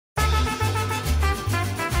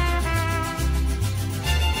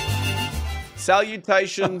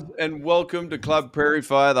Salutations and welcome to Club Prairie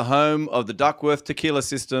Fire, the home of the Duckworth Tequila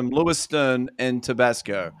System, Lewis Stern and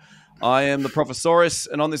Tabasco. I am the Professorus,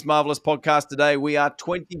 and on this marvelous podcast today, we are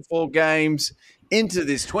 24 games into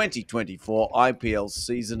this 2024 IPL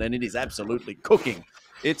season, and it is absolutely cooking.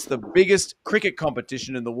 It's the biggest cricket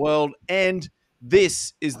competition in the world, and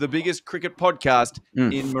this is the biggest cricket podcast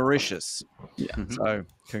in Mauritius. Yeah. So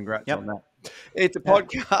congrats on that. It's a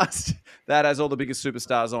podcast that has all the biggest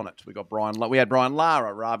superstars on it. We had Brian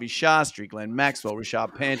Lara, Ravi Shastri, Glenn Maxwell,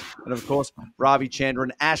 Rishabh Pant, and of course Ravi Chandran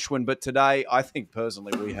Ashwin. But today, I think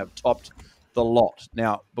personally, we have topped the lot.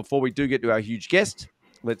 Now, before we do get to our huge guest,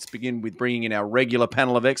 let's begin with bringing in our regular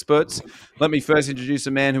panel of experts. Let me first introduce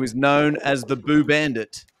a man who is known as the Boo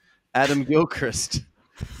Bandit, Adam Gilchrist.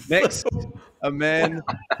 Next, a man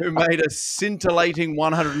who made a scintillating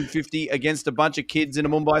 150 against a bunch of kids in a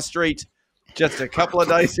Mumbai street just a couple of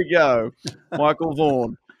days ago, Michael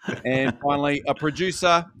Vaughn. And finally, a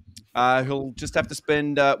producer who'll just have to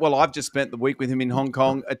spend, I've just spent the week with him in Hong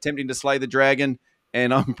Kong attempting to slay the dragon,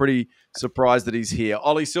 and I'm pretty surprised that he's here.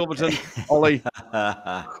 Ollie Silverton. Ollie,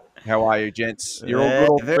 how are you, gents? You're all good,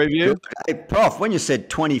 all preview? Hey, Prof, when you said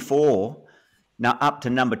 24, now up to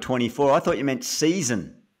number 24, I thought you meant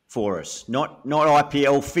season for us, not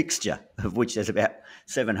IPL fixture, of which there's about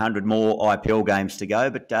 700 more IPL games to go.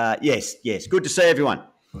 But yes, good to see everyone.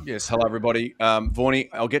 Yes, hello everybody. Vaughany,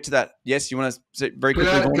 I'll get to that. Yes, you want to say very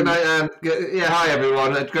quickly? Hi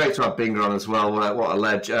everyone. It's great to have Binga on as well. What a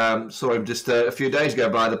ledge. Saw him just a few days ago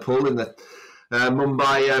by the pool in the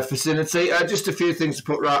Mumbai vicinity. Just a few things to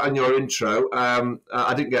put right on your intro.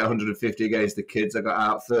 I didn't get 150 against the kids. I got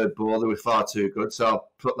out third ball. They were far too good, so I'll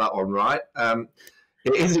put that one right.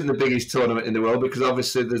 It isn't the biggest tournament in the world because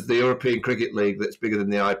obviously there's the European Cricket League that's bigger than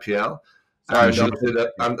the IPL. And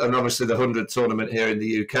obviously the 100 tournament here in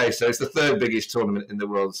the UK. So it's the third biggest tournament in the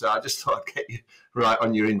world. So I just thought I'd get you right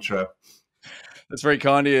on your intro. That's very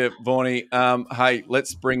kind of you, Vaughany. Hey,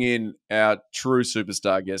 let's bring in our true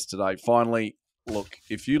superstar guest today. Finally, look,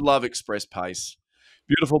 if you love express pace,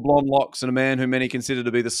 beautiful blonde locks, and a man who many consider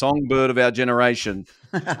to be the songbird of our generation,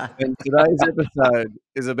 and today's episode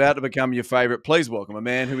is about to become your favourite. Please welcome a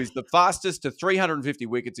man who is the fastest to 350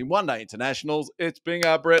 wickets in one-day internationals. It's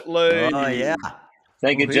Binga Brett Lee. Oh, yeah.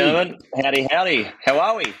 Thank you, gentlemen. Howdy. How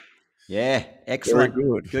are we? Yeah, excellent. Very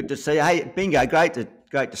good. Good to see you. Hey, Bingo, great to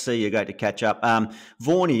see you. Great to catch up.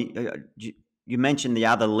 Vaughany, you mentioned the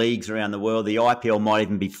other leagues around the world. The IPL might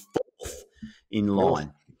even be fourth in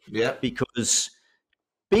line. Yeah. Because,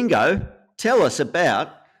 Bingo, tell us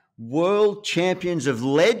about World Champions of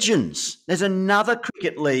Legends. There's another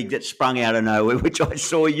cricket league that sprung out of nowhere, which I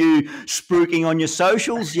saw you spruiking on your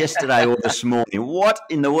socials yesterday or this morning. What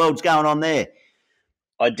in the world's going on there?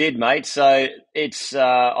 I did, mate. So it's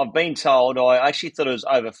I've been told, I actually thought it was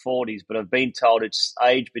over 40s, but I've been told it's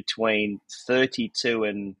aged between 32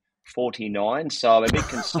 and 49. So I'm a bit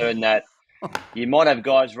concerned that you might have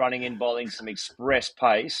guys running in, bowling some express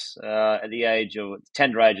pace at the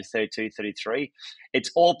tender age of 32, 33. It's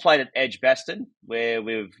all played at Edgbaston, where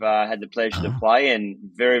we've had the pleasure to play, and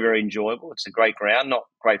very, very enjoyable. It's a great ground. Not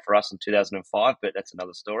great for us in 2005, but that's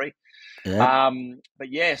another story. Yeah.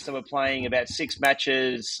 So we're playing about 6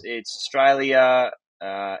 matches. It's Australia,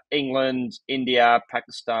 England, India,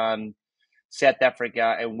 Pakistan, South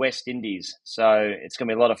Africa and West Indies. So it's going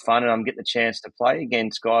to be a lot of fun, and I'm getting the chance to play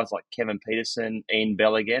against guys like Kevin Peterson, Ian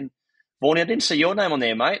Bell again. Vaughany, I didn't see your name on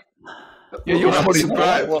there, mate. Yeah, you're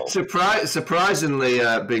surprisingly,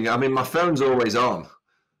 Bingo. I mean, my phone's always on.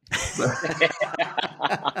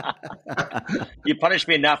 You punished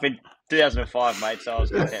me enough in 2005, mate, so I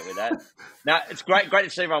was content with that. No, it's great to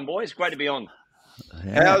see everyone, boys. Great to be on.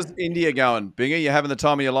 Yeah. How's India going, Binga? You having the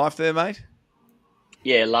time of your life there, mate?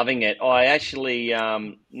 Yeah, loving it. I actually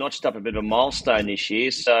notched up a bit of a milestone this year.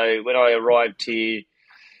 So when I arrived here,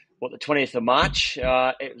 the 20th of March,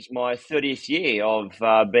 it was my 30th year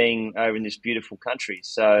of being over in this beautiful country.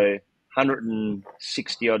 So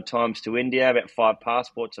 160-odd times to India, about 5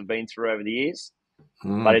 passports I've been through over the years.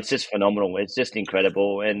 But it's just phenomenal. It's just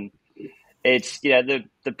incredible. And it's, the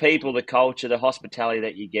people, the culture, the hospitality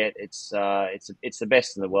that you get, it's the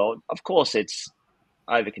best in the world. Of course, it's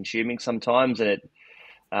over-consuming sometimes, and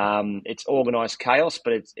it's organised chaos,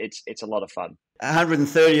 but it's a lot of fun.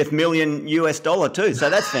 130th million US dollar too, so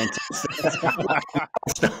that's fantastic.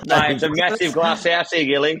 No, it's a massive glass house here,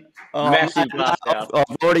 Gilly. Massive glass house.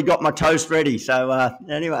 I've already got my toast ready. So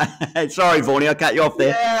anyway, sorry, Vaughny, I cut you off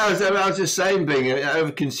there. Yeah, I was just saying,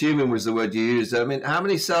 over-consuming was the word you used. I mean, how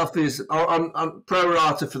many selfies on pro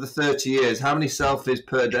rata for the 30 years? How many selfies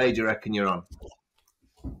per day do you reckon you're on?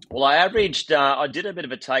 Well, I averaged, I did a bit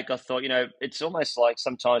of a take. I thought, it's almost like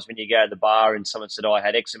sometimes when you go to the bar and someone said, I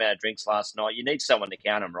had X amount of drinks last night, you need someone to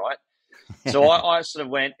count them, right? So I sort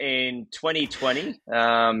of went in 2020,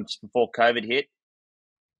 just before COVID hit.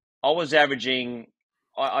 I was averaging,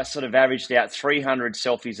 I sort of averaged out 300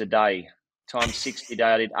 selfies a day times 60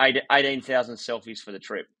 day. I did 18,000 selfies for the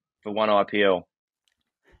trip for one IPL.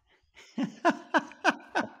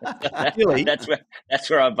 Really? That's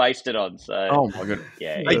where I based it on. So, oh my goodness,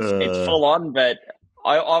 yeah, it's full on. But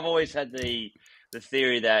I've always had the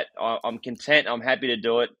theory that I'm content. I'm happy to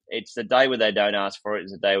do it. It's the day where they don't ask for it.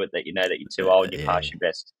 It's the day that you know that you're too old and you pass your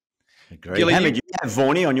best. Gilly, how did you have,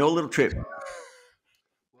 Vaughany, on your little trip?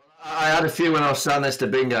 I had a few when I was sat next to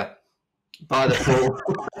Binga by the pool.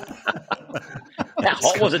 How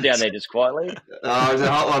hot was it down there, just quietly? Oh, it was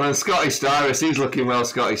a hot one. And Scotty Styris, he's looking well.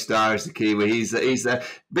 Scotty Styris, the Kiwi, he's there.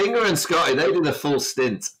 Binga and Scotty, they did a full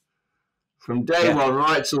stint from day one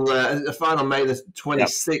right till the final May the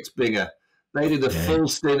 26th. Binga, they did a full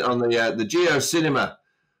stint on the Geo Cinema.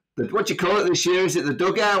 What do you call it this year? Is it the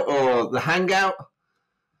dugout or the hangout?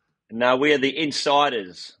 No, we are the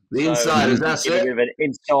insiders. The insiders, that's it. A bit of an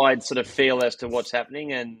inside sort of feel as to what's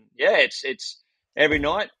happening, and it's every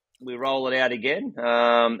night we roll it out again,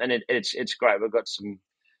 and it's great. We've got some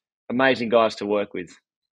amazing guys to work with.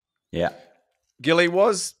 Yeah, Gilly,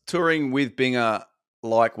 was touring with Binga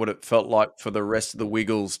like what it felt like for the rest of the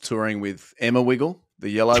Wiggles touring with Emma Wiggle, the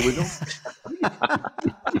yellow Wiggle?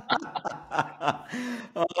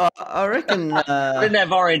 I reckon. I didn't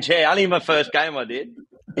have orange hair. Only my first game I did.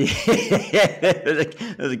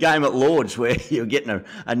 There's a game at Lords where you're getting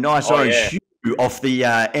a nice orange shoe off the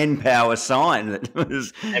N-Power sign that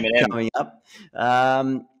was coming up.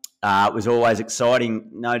 It was always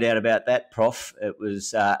exciting, no doubt about that, Prof. It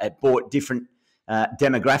was it brought different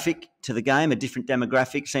demographic to the game. A different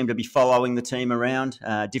demographic seemed to be following the team around,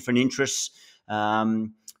 different interests.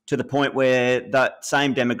 To the point where that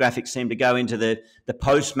same demographic seemed to go into the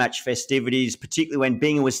post-match festivities, particularly when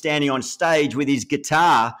Binga was standing on stage with his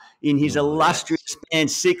guitar in his illustrious band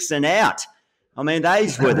 6 and Out. I mean,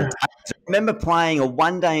 those were the days. I remember playing a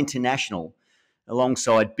one-day international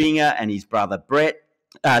alongside Binga and his brother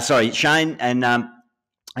Shane, and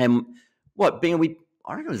what Binga?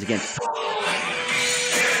 I reckon it was against.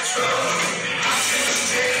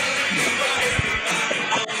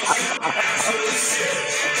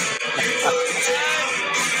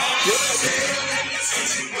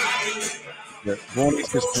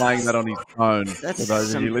 Vaughany's just playing that on his phone. That's for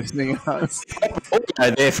those of you listening.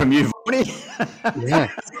 There from you, Vaughany.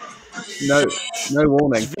 Yeah. No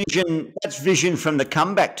warning. That's vision from the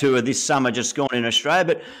comeback tour this summer just gone in Australia.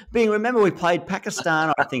 But remember we played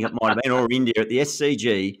Pakistan, I think it might have been, or India at the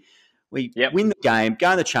SCG. We win the game,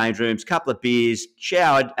 go in the change rooms, couple of beers,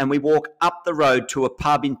 showered, and we walk up the road to a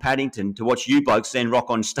pub in Paddington to watch you blokes then rock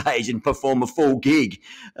on stage and perform a full gig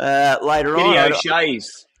later on.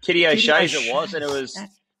 Kitty O'Shea's it was, and it was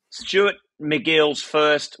Stuart McGill's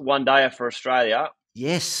first one-dayer for Australia.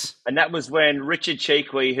 Yes. And that was when Richard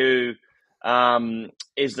Cheekwee, who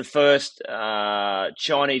is the first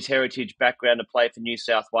Chinese heritage background to play for New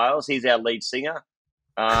South Wales, he's our lead singer.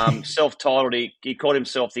 Self-titled, he called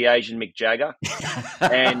himself the Asian Mick Jagger.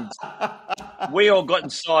 And we all got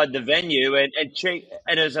inside the venue, and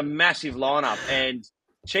it was a massive lineup, and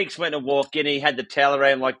Cheeks went to walk in. He had the towel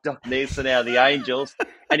around like Doc Neeson out of the Angels,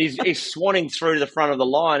 and he's swanning through to the front of the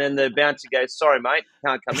line. And the bouncer goes, "Sorry, mate,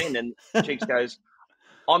 can't come in." And Cheeks goes,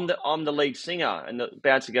 "I'm the lead singer." And the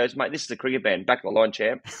bouncer goes, "Mate, this is the cricket band. Back of the line,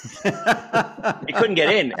 champ." He couldn't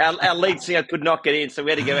get in. Our lead singer could not get in, so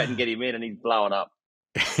we had to go out and get him in, and he's blowing up.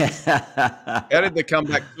 How did the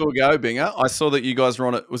comeback tour go, Binga? I saw that you guys were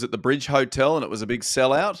on it. Was it the Bridge Hotel, and it was a big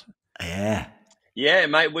sellout? Yeah,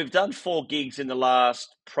 mate, we've done 4 gigs in the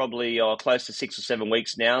last probably close to 6 or 7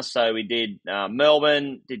 weeks now. So we did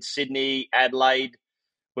Melbourne, did Sydney, Adelaide,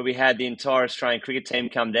 where we had the entire Australian cricket team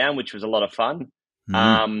come down, which was a lot of fun.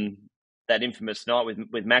 That infamous night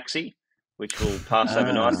with Maxi, which will pass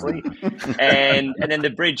over nicely, and then the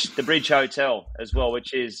Bridge Hotel as well,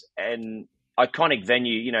 which is an iconic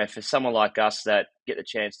venue, for someone like us that get the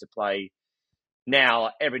chance to play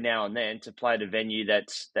every now and then, to play at a venue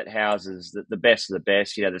that houses the best of the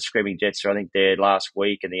best. The Screaming Jets are, I think, there last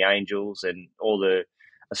week, and the Angels and all the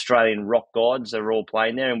Australian rock gods are all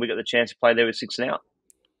playing there, and we got the chance to play there with 6 and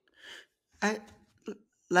Out.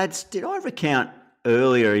 Lads, did I recount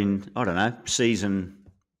earlier in, I don't know, season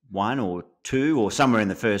 1 or 2 or somewhere in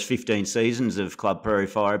the first 15 seasons of Club Prairie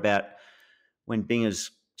Fire about when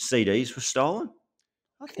Binga's CDs were stolen?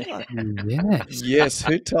 I think Yes,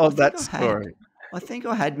 who told that story? I think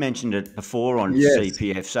I had mentioned it before on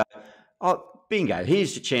CPF. So bingo,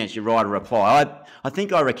 here's the chance you write a reply. I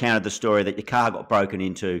think I recounted the story that your car got broken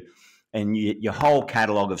into and your whole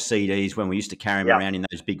catalogue of CDs, when we used to carry them around in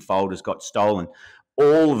those big folders, got stolen.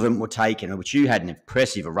 All of them were taken, which you had an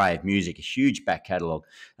impressive array of music, a huge back catalogue.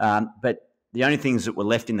 But the only things that were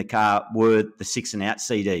left in the car were the 6 and Out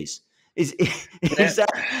CDs. Is that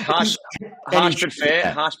harsh but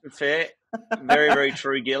fair? Very, very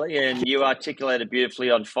true, Gilly. And you articulated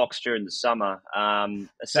beautifully on Fox during the summer.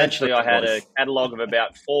 Essentially, I had a catalogue of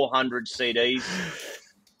about 400 CDs,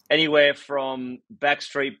 anywhere from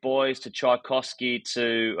Backstreet Boys to Tchaikovsky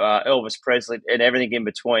to Elvis Presley and everything in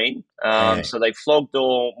between. So they flogged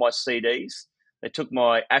all my CDs. They took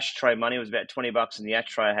my ashtray money. It was about $20 in the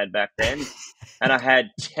ashtray I had back then. And I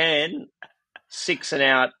had 10 6 and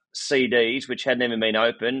Out CDs, which hadn't even been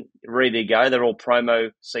opened, ready to go. They're all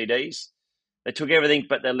promo CDs. They took everything,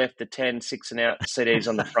 but they left the 10 6 and Out CDs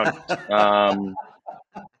on the front,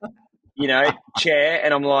 chair.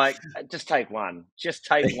 And I'm like, just take one. Just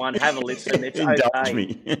take one. Have a listen. It's okay.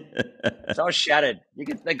 Me. So I was shattered.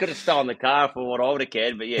 They could have stolen the car for what I would have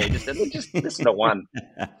cared, but yeah, just listen to one.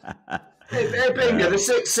 Hey, Binga, the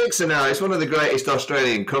 6 and Out, it's one of the greatest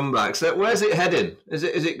Australian comebacks. Where's it heading? Is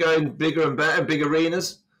it going bigger and better, big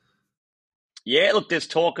arenas? Yeah, look, there's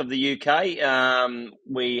talk of the UK.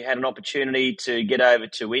 We had an opportunity to get over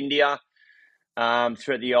to India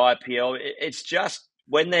through the IPL. It's just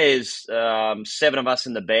when there's 7 of us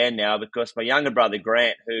in the band now, because my younger brother,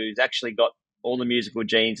 Grant, who's actually got all the musical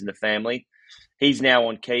genes in the family, he's now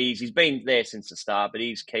on keys. He's been there since the start, but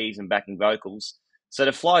he's keys and backing vocals. So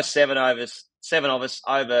to fly 7 of us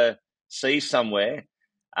overseas somewhere,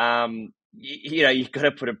 you've got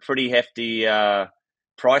to put a pretty hefty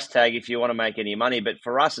price tag if you want to make any money. But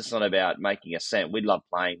for us, it's not about making a cent. We love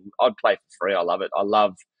playing. I'd play for free. I love it. I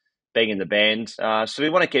love being in the band. So we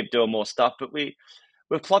want to keep doing more stuff. But we've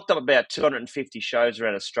clocked up about 250 shows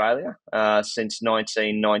around Australia since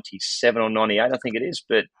 1997 or 98, I think it is.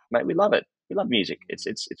 But mate, we love it. We love music. It's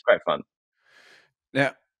great fun.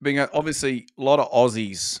 Now, Binga, obviously a lot of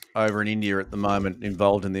Aussies over in India at the moment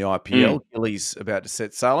involved in the IPL. Gilly's about to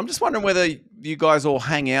set sail. I'm just wondering whether you guys all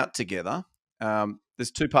hang out together. There's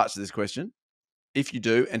 2 parts to this question. If you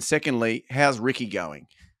do, and secondly, how's Ricky going?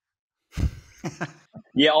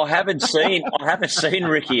 Yeah, I haven't seen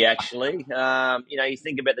Ricky actually. You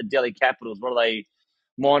think about the Delhi Capitals. What are they?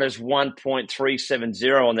 Minus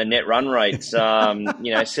 1.370 on their net run rates.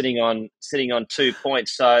 Sitting on 2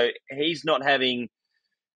 points. So he's not having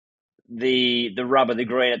the rub of the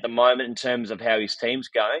green at the moment in terms of how his team's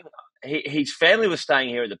going. His family was staying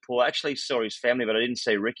here at the pool. I actually saw his family, but I didn't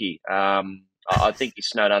see Ricky. I think he's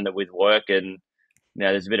snowed under with work, and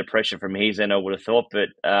there's a bit of pressure from his end, I would have thought. But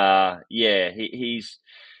he's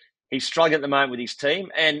struggling at the moment with his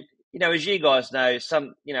team. And as you guys know,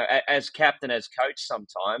 as captain, as coach,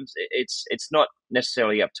 sometimes it's not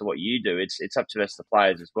necessarily up to what you do. It's up to us, the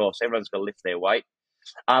players, as well. So everyone's got to lift their weight.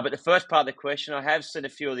 But the first part of the question, I have seen a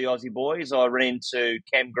few of the Aussie boys. I ran into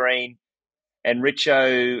Cam Green and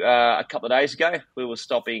Richo a couple of days ago.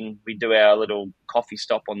 We do our little coffee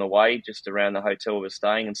stop on the way just around the hotel we were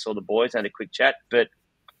staying, and saw the boys, had a quick chat. But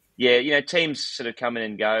yeah, teams sort of come in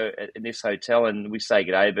and go in this hotel, and we say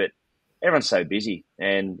good day, but everyone's so busy.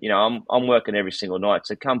 And, I'm working every single night.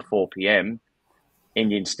 So come 4 p.m.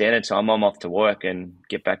 Indian Standard Time, I'm off to work and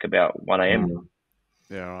get back about 1 a.m.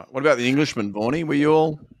 Yeah, all right. What about the Englishmen, Vaughany? Were you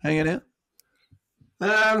all hanging out? Who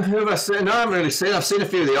have I seen? No, I haven't really seen. I've seen a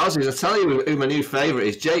few of the Aussies. I'll tell you who my new favourite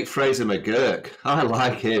is, Jake Fraser McGurk. I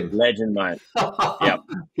like him. Legend, mate. Yep.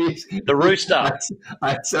 The rooster.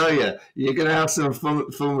 I tell you, you're going to have some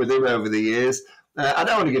fun with him over the years. I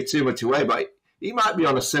don't want to give too much away, but he might be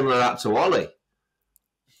on a similar app to Ollie.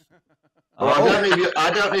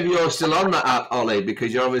 I don't know if you're still on that app, Ollie,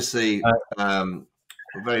 because you're obviously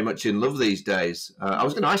very much in love these days. I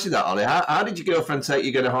was going to ask you that, Ollie. How did your girlfriend take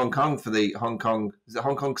you to go to Hong Kong for the Hong Kong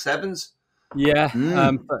Sevens? Yeah,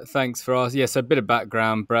 thanks for asking. Yeah, so a bit of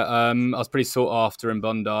background, Brett. I was pretty sought after in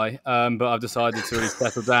Bondi, but I've decided to really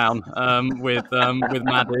settle down with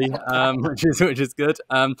Maddie, which is good.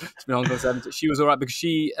 To be Hong Kong Sevens, she was all right because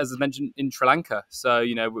she, as I mentioned, in Sri Lanka. So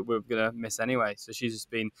we're going to miss anyway. So she's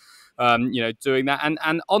just been, doing that.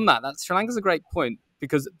 And on that Sri Lanka's a great point,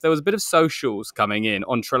 because there was a bit of socials coming in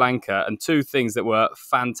on Sri Lanka, and 2 things that were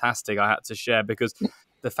fantastic I had to share, because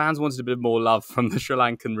the fans wanted a bit more love from the Sri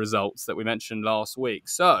Lankan results that we mentioned last week.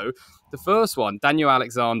 So the first one, Daniel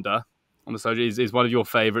Alexander, on the social is one of your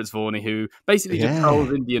favourites, Vaughany, who basically just trolls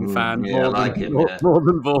Indian fans more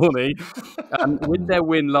than Vaughany. With their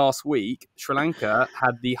win last week, Sri Lanka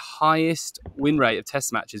had the highest win rate of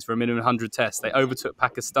test matches for a minimum 100 tests. They overtook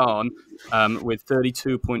Pakistan with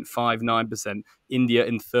 32.59%, India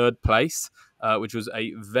in third place, which was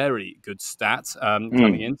a very good stat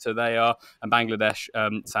coming in. So they are, and Bangladesh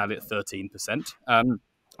sadly at 13%.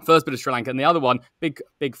 First bit of Sri Lanka. And the other one, big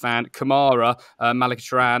fan, Kamara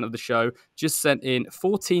Malikacharan of the show, just sent in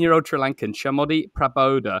 14-year-old Sri Lankan, Chamodi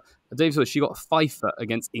Praboda. She got a fifer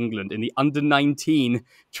against England in the under-19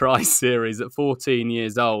 tri-series at 14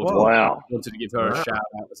 years old. Wow. I wanted to give her a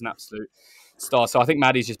shout-out. It was an absolute star. So I think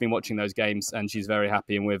Maddie's just been watching those games and she's very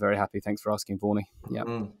happy and we're very happy. Thanks for asking, Vaughany. Yeah.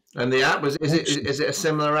 And the app, is it a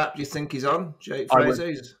similar app you think he's on, Jake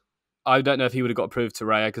Fraser? I don't know if he would have got approved to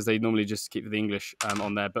Raya because they normally just keep the English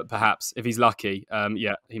on there. But perhaps if he's lucky,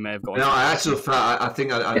 he may have got. No, I actually I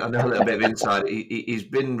think I know a little bit of inside. He's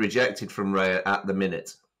been rejected from Raya at the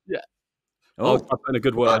minute. Yeah. Oh, I've done a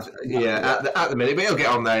good word. At the minute, but he'll get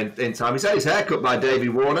on there in time. He's had his hair cut by Davey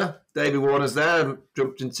Warner. Davey Warner's there.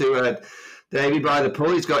 Jumped into Davey by the pool.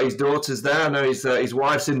 He's got his daughters there. I know his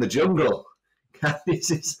wife's in the jungle. he's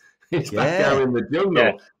back out in the jungle.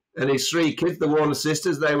 Yeah. And his three kids, the Warner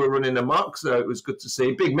sisters, they were running amok, so it was good to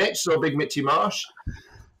see. Big Mitch, saw Big Mitchy Marsh.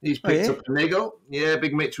 He's picked up a niggle. Yeah,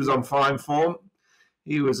 Big Mitch was on fine form.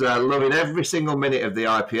 He was loving every single minute of the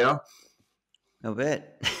IPL. I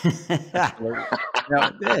bet.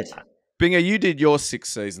 Now, Binga, you did your 6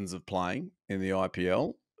 seasons of playing in the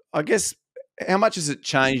IPL. I guess, how much has it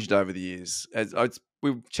changed over the years?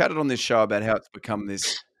 We've chatted on this show about how it's become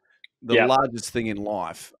the largest thing in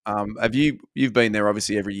life. You've been there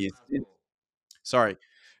obviously every year. Sorry,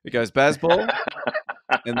 it goes Bazball,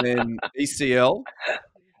 and then ECL,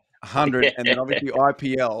 100, and then obviously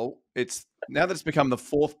IPL. It's now that it's become the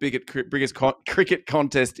 4th biggest cricket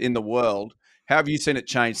contest in the world. How have you seen it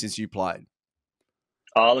change since you played?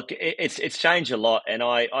 Oh, look, it's changed a lot, and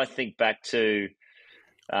I think back to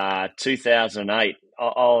 2008.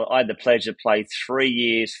 I had the pleasure to play 3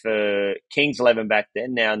 years for Kings 11 back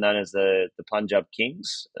then, now known as the Punjab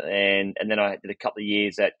Kings, and then I did a couple of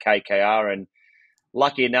years at KKR, and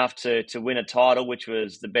lucky enough to win a title, which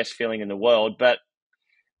was the best feeling in the world. But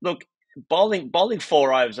look, bowling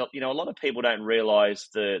 4 overs, a lot of people don't realise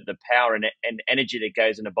the power and energy that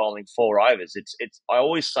goes into bowling 4 overs. It's I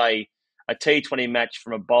always say a T20 match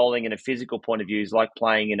from a bowling and a physical point of view is like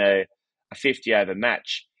playing in a 50-over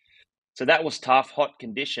match. So that was tough, hot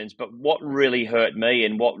conditions. But what really hurt me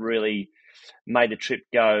and what really made the trip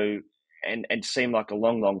go and seem like a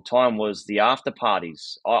long, long time was the after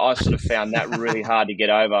parties. I sort of found that really hard to get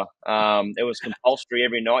over. It was compulsory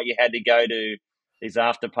every night. You had to go to these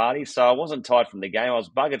after parties. So I wasn't tired from the game. I was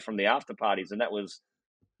buggered from the after parties, and that was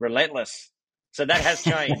relentless. So that has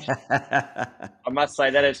changed. I must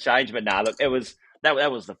say that has changed. But look, it was that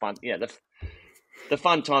was the fun. Yeah, the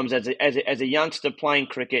fun times as a youngster playing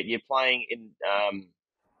cricket. You're playing in,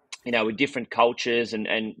 with different cultures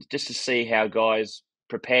and just to see how guys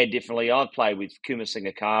prepare differently. I've played with Kumar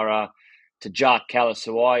Sangakkara to Jacques Kallis,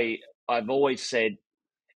 who I've always said,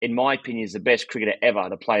 in my opinion, is the best cricketer ever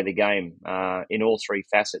to play the game in all 3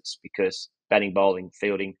 facets, because batting, bowling,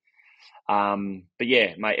 fielding. But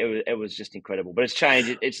yeah, mate, it was just incredible. But it's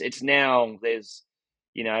changed. It's now there's,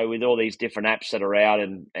 with all these different apps that are out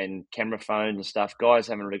and camera phones and stuff, guys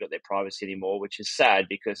haven't really got their privacy anymore, which is sad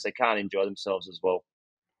because they can't enjoy themselves as well.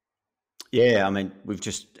 Yeah, I mean, we've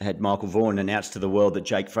just had Michael Vaughan announce to the world that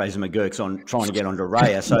Jake Fraser McGurk's trying to get onto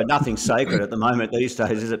Raya, so nothing's sacred at the moment these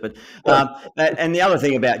days, is it? But and the other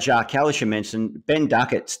thing about Jacques Kallis you mentioned, Ben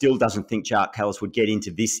Duckett still doesn't think Jacques Kallis would get into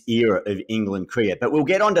this era of England cricket, but we'll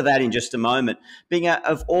get onto that in just a moment. Being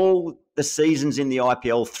of all the seasons in the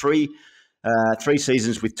IPL, three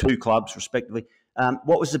seasons with 2 clubs respectively,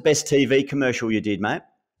 what was the best TV commercial you did, mate?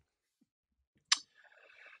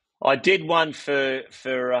 I did one for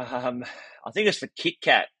I think it's for Kit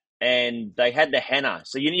Kat, and they had the henna.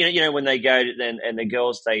 So you know when they go and the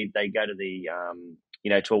girls they go to the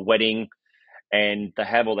to a wedding, and they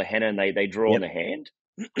have all the henna and they draw on the hand.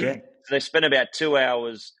 Yeah. So they spent about 2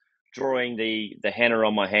 hours drawing the henna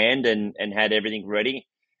on my hand and had everything ready,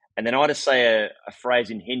 and then I had to say a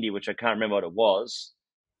phrase in Hindi which I can't remember what it was,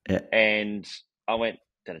 and I went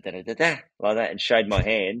da da da da da like that and showed my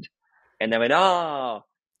hand, and they went oh.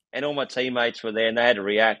 And all my teammates were there and they had to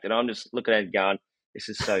react. And I'm just looking at it going, this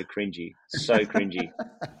is so cringy, so cringy.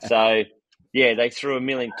 So, yeah, they threw a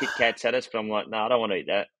million Kit Kats at us, but I'm like, no, I don't want to eat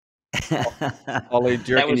that. Ollie,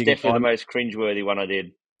 do you that was definitely the most cringeworthy one I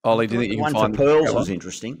did. Ollie, do you think you can find the pearls was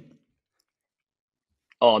interesting?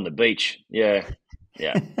 Oh, on the beach, yeah.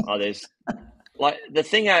 Yeah. Oh, there's like the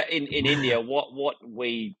thing in India, what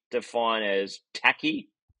we define as tacky,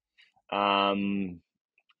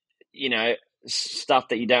 stuff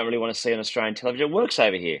that you don't really want to see on Australian television works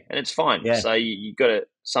over here, and it's fine. Yeah. So you've got to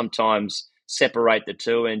sometimes separate the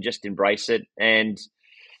two and just embrace it. And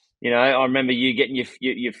I remember you getting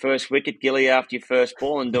your first wicket, Gilly, after your first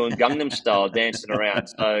ball and doing Gangnam Style, dancing around.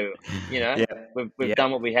 So we've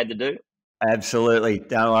done what we had to do. Absolutely.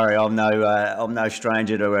 Don't worry. I'm no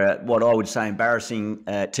stranger to what I would say embarrassing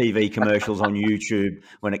TV commercials on YouTube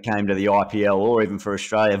when it came to the IPL or even for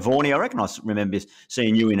Australia. Vaughany, I reckon I remember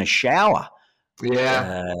seeing you in a shower.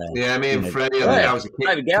 Yeah. Me and Freddie. I think I was a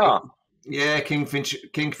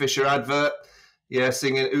Kingfisher advert. Yeah,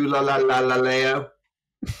 singing Ooh La La La La Leo.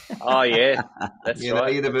 Oh, yeah. That's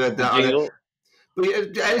right. You'd have heard that.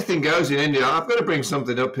 But anything goes in India. I've got to bring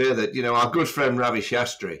something up here that, our good friend Ravi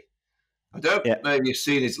Shastri, I don't know if you've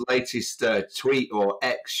seen his latest tweet or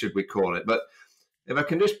X, should we call it, but if I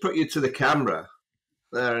can just put you to the camera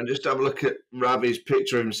there and just have a look at Ravi's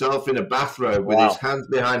picture of himself in a bathrobe with his hands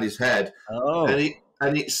behind his head. Oh.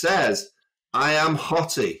 And it says, I am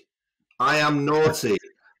hottie, I am naughty,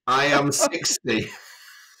 I am 60.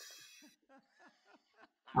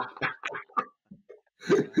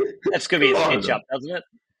 That's going to be the pitch up, doesn't it?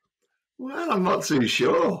 Well, I'm not too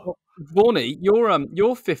sure. Vaughany,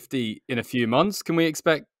 you're 50 in a few months. Can we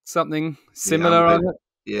expect something similar? I'll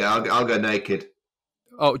go naked.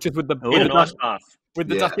 Oh, just with the nice bath. With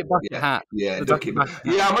the ducket bucket hat. Yeah, ducket bucket.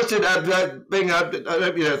 Yeah, I must have Bing, I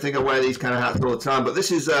hope you don't think I wear these kind of hats all the time, but this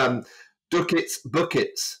is Duckett's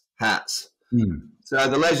Buckets hats. So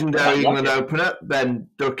the legendary England opener, Ben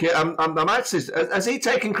Duckett. I'm actually, has he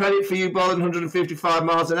taken credit for you bowling 155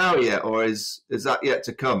 miles an hour yet, or is that yet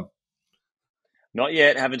to come? Not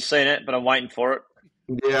yet. Haven't seen it, but I'm waiting for it.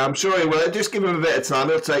 Yeah, I'm sure he will. Just give him a bit of time.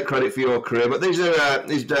 He'll take credit for your career. But these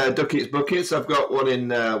are Duckett's Buckets. I've got one in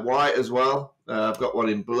white as well. I've got one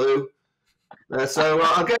in blue. So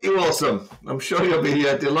I'll get you all some. I'm sure you'll be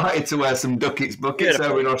delighted to wear some Duckett's Buckets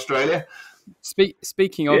over in Australia.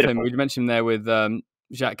 Speaking of him, we mentioned there with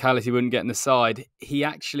Jacques Kallis, he wouldn't get in the side. He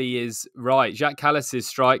actually is right. Jacques Kallis's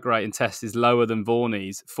strike rate in Test is lower than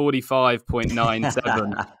Vaughany's,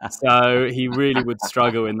 45.97. So he really would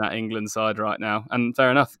struggle in that England side right now. And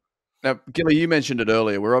fair enough. Now, Gilly, you mentioned it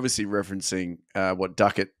earlier. We're obviously referencing what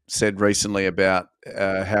Duckett said recently about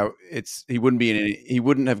how he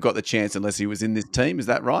wouldn't have got the chance unless he was in this team. Is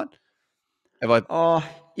that right? Have I? Oh,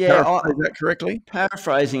 yeah. Is that correctly?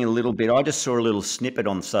 Paraphrasing a little bit, I just saw a little snippet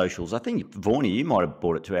on socials. I think Vaughany, you might have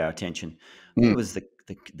brought it to our attention. It was the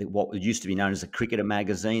what used to be known as the Cricketer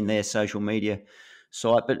magazine, their social media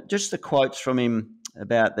site, but just the quotes from him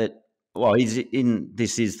about that. Well,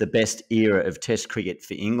 this is the best era of Test cricket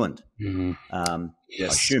for England. Mm-hmm. I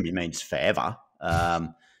assume he means forever,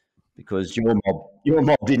 because your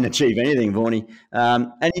mob didn't achieve anything, Vaughany.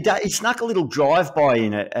 And he snuck a little drive-by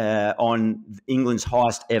in it on England's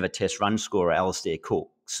highest ever Test run scorer, Alastair Cook,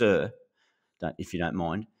 sir, if you don't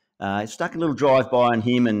mind. He stuck a little drive-by on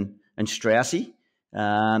him and Straussy.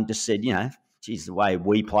 Just said, geez, the way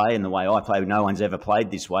we play and the way I play, no one's ever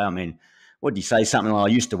played this way. I mean, what did he say? Something like,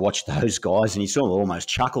 I used to watch those guys, and he sort of almost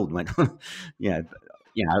chuckled and went,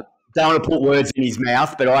 don't want to put words in his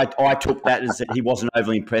mouth, but I took that as that he wasn't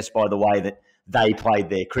overly impressed by the way that they played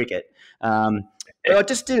their cricket. But I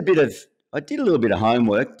just did a little bit of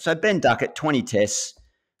homework. So Ben Duckett, 20 tests,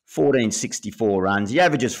 1464 runs. He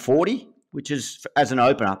averages 40, which is, as an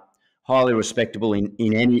opener, highly respectable in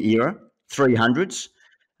any era, 300s.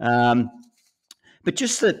 But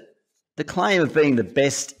just the claim of being the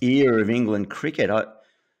best era of England cricket.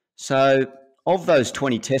 So of those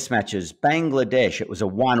 20 test matches, Bangladesh, it was a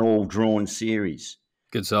 1-1 drawn series.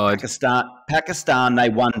 Good side. Pakistan, they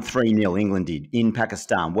won 3-0, England did, in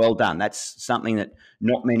Pakistan. Well done. That's something that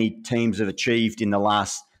not many teams have achieved in the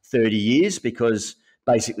last 30 years because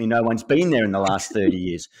basically no one's been there in the last 30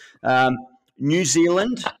 years. New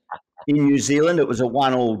Zealand, it was a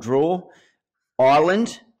 1-1 draw.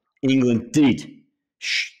 Ireland, England did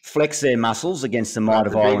flex their muscles against the might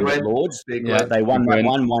of Ireland at Lords. They won that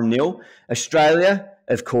 1-0. Australia,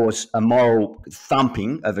 of course, a moral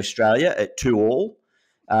thumping of Australia at 2-2.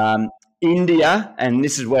 India, and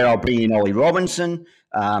this is where I'll bring in Ollie Robinson,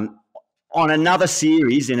 on another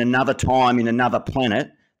series in another time in another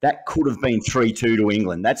planet, that could have been 3-2 to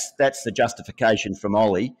England. That's the justification from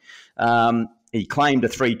Ollie. He claimed a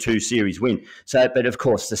 3-2 series win. So, but of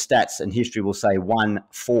course, the stats and history will say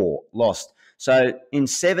 1-4 lost. So in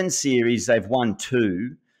 7 series, they've won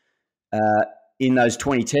 2. In those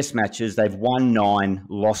 20 test matches, they've won 9,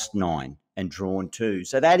 lost 9 and drawn 2.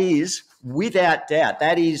 So that is, without doubt,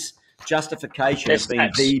 that is justification of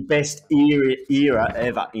being the best era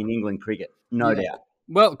ever in England cricket, no doubt.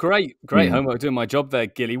 Well, great homework doing my job there,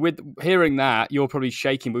 Gilly. With hearing that, you're probably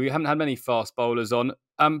shaking, but we haven't had many fast bowlers on.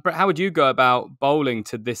 Brett, how would you go about bowling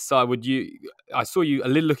to this side? I saw you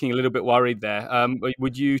looking a little bit worried there.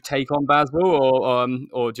 Would you take on Bazball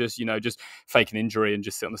or just fake an injury and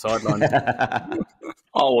just sit on the sideline?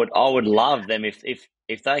 I would love them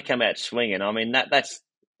if they come out swinging. I mean that's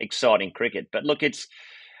exciting cricket. But look, it's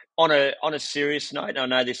on a serious note. I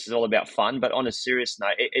know this is all about fun, but on a serious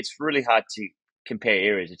note, it's really hard to compare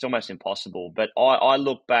eras. It's almost impossible. But I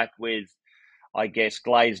look back with, I guess,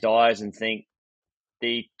 glazed eyes and think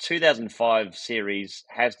the 2005 series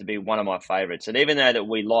has to be one of my favourites. And even though that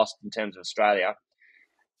we lost in terms of Australia,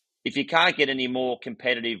 if you can't get any more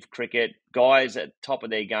competitive cricket, guys at the top of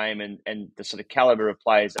their game and the sort of calibre of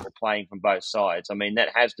players that were playing from both sides, I mean, that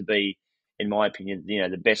has to be, in my opinion,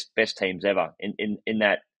 the best teams ever in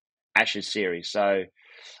that Ashes series. So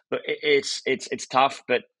but it's tough,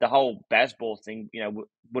 but the whole Bazball thing,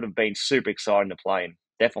 would have been super exciting to play in.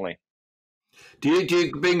 Definitely. Do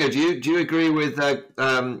you agree with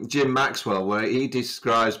Jim Maxwell, where he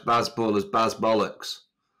describes Bazball as Bazbollocks?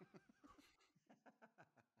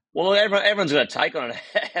 Well, everyone's got a take on it,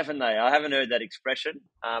 haven't they? I haven't heard that expression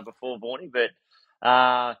before, Vaughany, but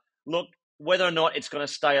look, whether or not it's going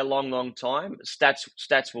to stay a long, long time,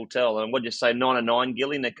 stats will tell. And what did you say, 9-9,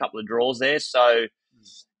 Gilly, and a couple of draws there. So,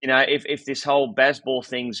 if this whole Bazball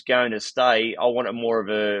thing's going to stay, I want it more of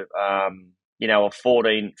a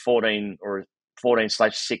 14 or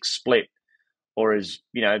 14/6 split, or as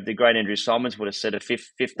the great Andrew Simons would have said, a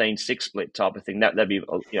 15-6 split type of thing. That'd be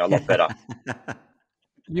a lot better.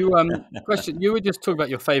 Question. You were just talking about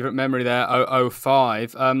your favourite memory there,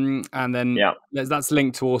 05, and then that's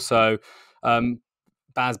linked to also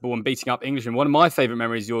Bazball and beating up Englishmen. One of my favourite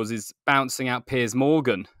memories of yours is bouncing out Piers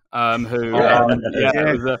Morgan. What are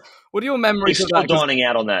your memories of that? Still dining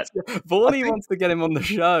out on that. Vaughany wants to get him on the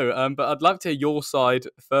show, but I'd love to hear your side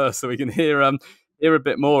first so we can hear a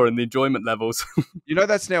bit more in the enjoyment levels.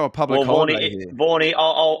 That's now a public holiday here. Vaughany,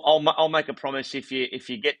 I'll make a promise. If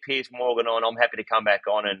you get Piers Morgan on, I'm happy to come back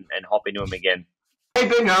on and hop into him again. Hey,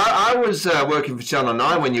 Binga, I was working for Channel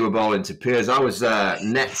 9 when you were bowling to Piers. I was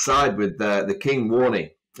net side with the King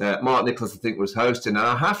Vaughany. Mark Nicholas, I think, was hosting. And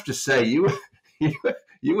I have to say,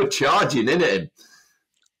 you were charging in at him.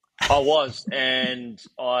 I was, and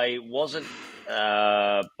I wasn't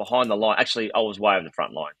behind the line. Actually, I was way over the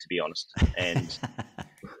front line, to be honest. And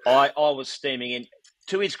I was steaming in.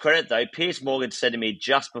 To his credit, though, Piers Morgan said to me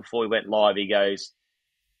just before we went live, he goes,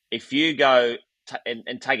 if you go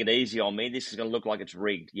and take it easy on me, this is going to look like it's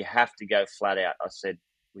rigged. You have to go flat out. I said,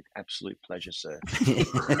 with absolute pleasure, sir.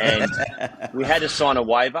 And we had to sign a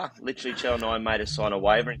waiver. Literally, Channel 9 made us sign a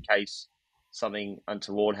waiver in case something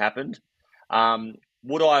untoward happened.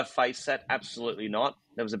 Would I have faced that? Absolutely not.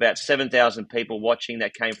 There was about 7,000 people watching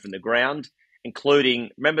that came from the ground, including,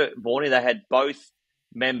 remember, Vaughany, they had both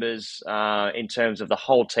members in terms of the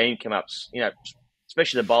whole team come up,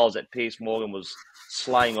 especially the bowlers that Piers Morgan was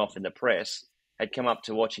slaying off in the press, had come up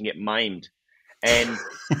to watch and get maimed. And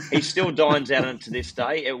he still dines out on it to this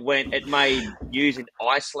day. It made news in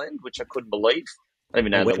Iceland, which I couldn't believe. I don't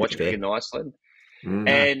even know they watch cricket in Iceland. Mm-hmm.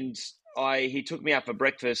 And he took me out for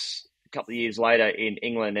breakfast a couple of years later in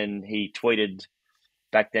England, and he tweeted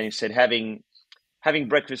back then, he said, having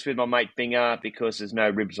breakfast with my mate Binga because there's no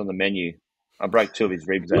ribs on the menu. I broke 2 of his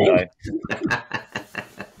ribs that day.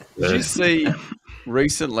 Did you see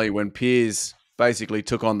recently when Piers basically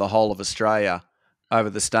took on the whole of Australia over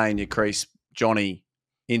the stay in your crease Johnny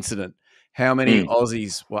incident, how many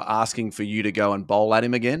Aussies were asking for you to go and bowl at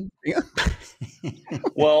him again?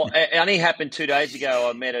 Well, it only happened 2 days ago.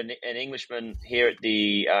 I met an Englishman here at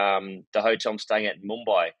the hotel I'm staying at in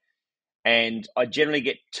Mumbai, and I generally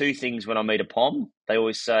get 2 things when I meet a POM. They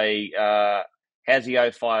always say, how's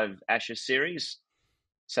the 05 Ashes series?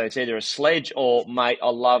 So it's either a sledge or, mate, I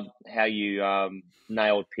love how you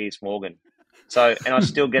nailed Piers Morgan. So, and I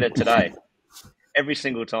still get it today, every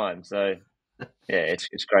single time. So, yeah,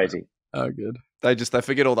 it's crazy. Oh, good. They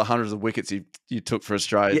forget all the hundreds of wickets you took for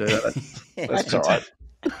Australia. Yeah. That's all right.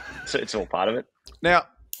 So it's all part of it. Now,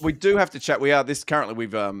 we do have to chat.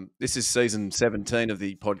 This is season 17 of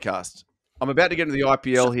the podcast. I'm about to get into the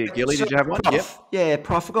IPL here. Gilly, did you have one? Prof, yeah,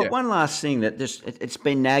 Prof. I've got one last thing that it's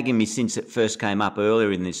been nagging me since it first came up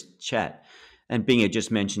earlier in this chat. And Binga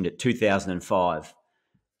just mentioned it, 2005.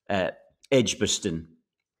 Edgbaston.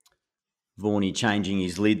 Vaughany changing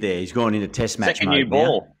his lid there. He's gone into test match Second mode new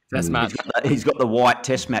ball. now. Test match. He's got the white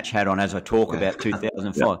test match hat on as I talk about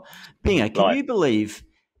 2005. Binga, can you believe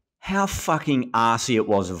how fucking arsey it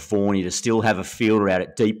was of Vaughany to still have a fielder out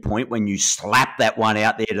at deep point when you slap that one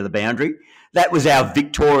out there to the boundary. That was our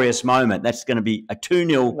victorious moment. That's going to be a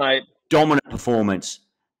 2-0 dominant performance.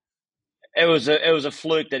 It was a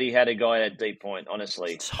fluke that he had a guy at deep point,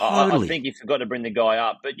 honestly. Totally. I think he forgot to bring the guy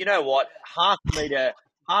up. But you know what?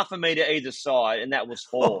 Half a metre either side, and that was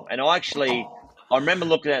 4. And I remember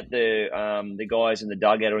looking at the guys in the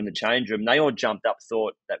dugout or in the change room. They all jumped up,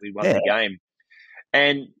 thought that we won the game.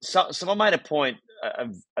 And someone made a point,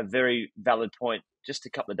 a very valid point, just a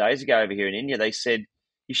couple of days ago over here in India. They said,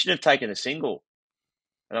 you should have taken a single.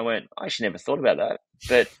 And I went, I actually never thought about that.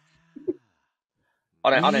 But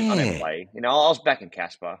I don't play. You know, I was back in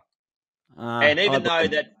Casper. And even though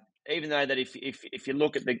that if you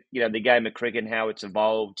look at the game of cricket and how it's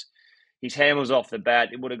evolved, his hand was off the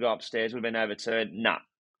bat, it would have gone upstairs, would have been overturned. Nah.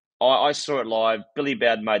 I saw it live. Billy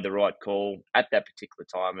Bowden made the right call at that particular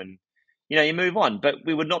time, and you move on. But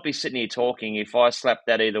we would not be sitting here talking if I slapped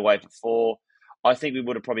that either way for 4. I think we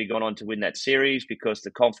would have probably gone on to win that series because the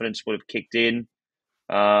confidence would have kicked in.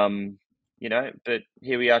 But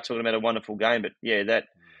here we are talking about a wonderful game. But yeah,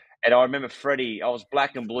 and I remember Freddie, I was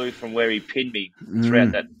black and blue from where he pinned me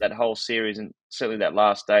throughout that whole series, and certainly that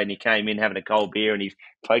last day. And he came in having a cold beer and he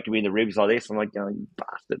poked me in the ribs like this. I'm like, oh, you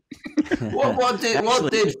bastard. What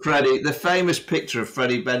did Freddie, the famous picture of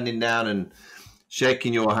Freddie bending down and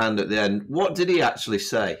shaking your hand at the end, what did he actually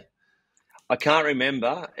say? I can't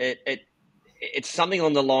remember. It's something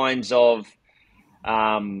on the lines of,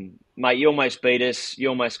 mate, you almost beat us. You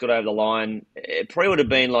almost got over the line. It probably would have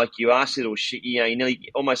been like you asked it or shit. You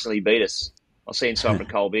almost nearly beat us. I'll see you inside for a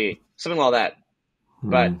cold beer. Something like that.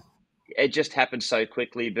 But it just happened so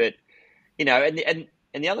quickly. But, and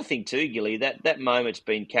the other thing too, Gilly, that moment's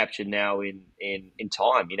been captured now in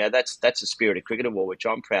time. That's the spirit of cricket award, which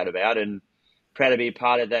I'm proud about and proud to be a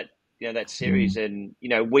part of that, that series. And,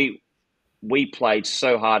 we played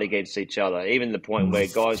so hard against each other, even to the point where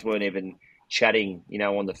guys weren't even chatting,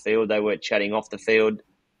 on the field. They weren't chatting off the field.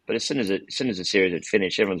 But as soon as the series had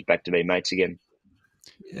finished, everyone's back to be mates again.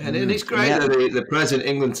 And it's great that the present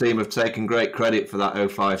England team have taken great credit for that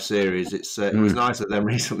 05 series. It was nice of them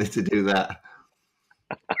recently to do that.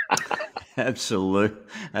 Absolutely.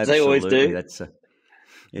 They always do. That's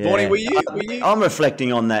Vaughany, were you? I'm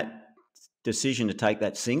reflecting on that decision to take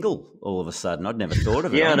that single all of a sudden. I'd never thought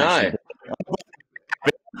of it. Yeah, I know.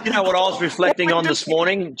 You know what I was reflecting on this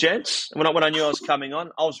morning, gents? When I knew I was coming on,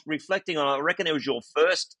 I was reflecting on, I reckon it was your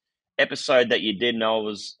first episode that you did, and I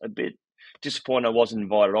was a bit disappointed I wasn't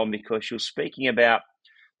invited on because you were speaking about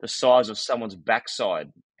the size of someone's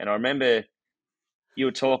backside. And I remember you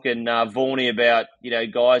were talking, Vaughany, about,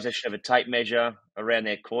 guys that should have a tape measure around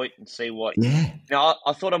their coit and see what... Yeah. Now,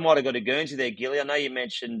 I thought I might have got a Guernsey there, Gilly. I know you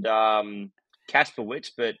mentioned Kasperwitz,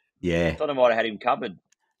 but I thought I might have had him covered.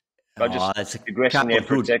 I just digressing there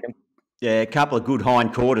for a second. Yeah, a couple of good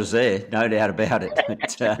hindquarters there, no doubt about it.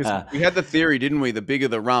 We had the theory, didn't we? The bigger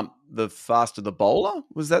the rump, the faster the bowler.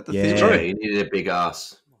 Was that the theory? True. He needed a big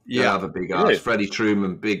ass. Yeah, have a big ass. Freddie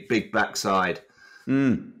Truman, big backside.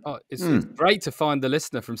 Oh, it's great to find the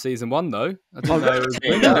listener from season 1, though. I didn't know it was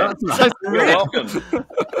You're welcome.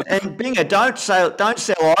 And Binga, don't sell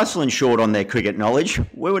Iceland short on their cricket knowledge.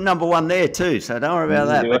 We were number 1 there too, so don't worry about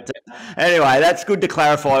that. But anyway, that's good to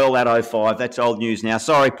clarify all that 05. That's old news now.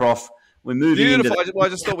 Sorry, Prof. We're moving into I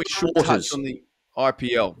just thought we should touch on the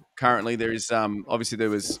IPL. Currently, there is obviously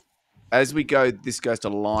there was, as we go, this goes to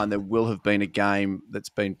the line. There will have been a game that's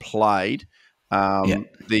been played.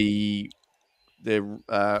 The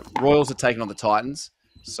Royals are taking on the Titans.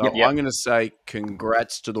 So I'm going to say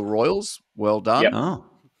congrats to the Royals. Well done. Yep. Oh,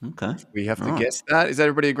 okay. We have to guess that. Is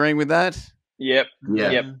everybody agreeing with that? Yep.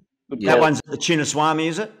 That one's at the Chinnaswamy,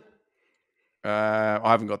 is it? I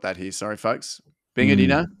haven't got that here. Sorry, folks. Binga, do you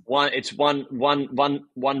know? It's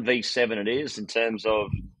 1v7 it is in terms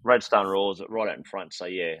of Redstone Royals right out in front. So,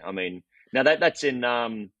 yeah, I mean, now that's in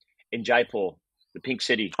Jaipur. The Pink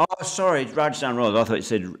City. Oh, sorry, Rajasthan Royals. I thought it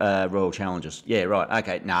said Royal Challengers. Yeah, right.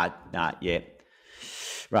 Okay, yeah.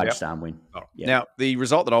 Rajasthan win. Oh. Yep. Now, the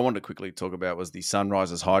result that I wanted to quickly talk about was the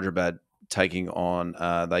Sunrisers Hyderabad taking on,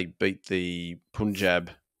 they beat the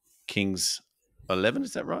Punjab Kings 11,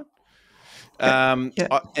 is that right?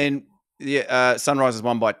 Sunrisers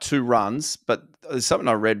won by 2 runs, but there's something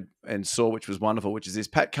I read and saw which was wonderful, which is this: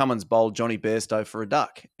 Pat Cummins bowled Johnny Bairstow for a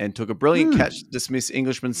duck and took a brilliant catch to dismiss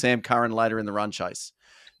Englishman Sam Curran later in the run chase.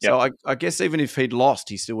 Yep. So I guess even if he'd lost,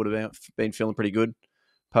 he still would have been feeling pretty good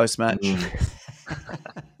post-match.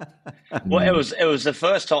 Well, it was the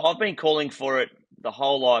first time. I've been calling for it the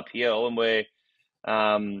whole IPL, and we're,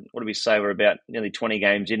 what do we say, we're about nearly 20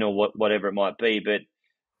 games in or whatever it might be, but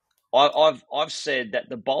I've said that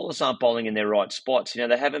the bowlers aren't bowling in their right spots.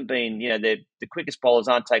 They haven't been. The quickest bowlers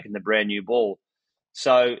aren't taking the brand new ball.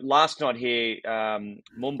 So last night here,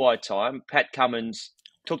 Mumbai time, Pat Cummins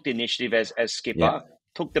took the initiative as skipper,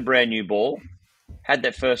 took the brand new ball, had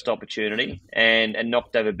that first opportunity, and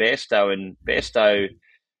knocked over Bairstow. And Bairstow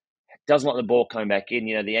doesn't like the ball coming back in.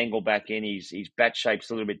 The angle back in, his bat shape's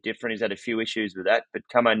a little bit different. He's had a few issues with that, but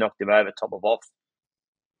Cummo knocked him over top of off.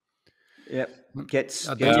 Yep, gets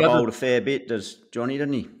bowled a fair bit, does Johnny,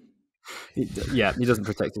 doesn't he? He doesn't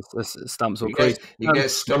protect his stumps or crease. He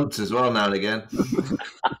gets stumped as well now and again. The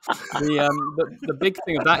big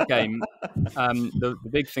thing of that game, the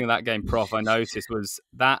big thing of that game, Prof, I noticed was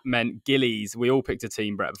that meant Gilly's. We all picked a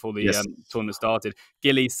team, Brett, before the tournament started.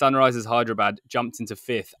 Gilly's Sunrisers Hyderabad jumped into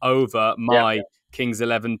 5th over my Kings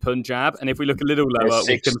 11 Punjab, and if we look a little lower,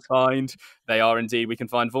 we can find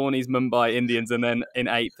Vaughany's Mumbai Indians, and then in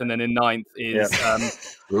 8th, and then in 9th is.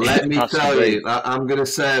 Let me tell you, I'm going to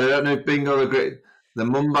say, I don't know if Binga agree. The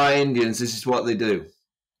Mumbai Indians, this is what they do.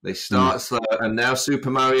 They start slow, and now Super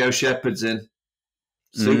Mario Shepherd's in.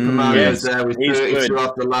 Super Mario's there with 32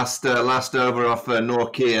 off the last over off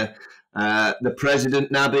Norkia. The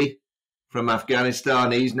President Nabi from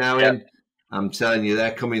Afghanistan, he's now in. I'm telling you,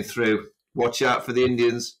 they're coming through. Watch out for the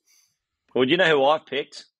Indians. Well, do you know who I've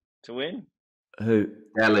picked to win? Who?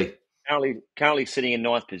 Ellie. Currently sitting in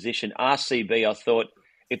 9th position. RCB, I thought,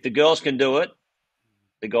 if the girls can do it,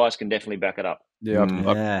 the guys can definitely back it up.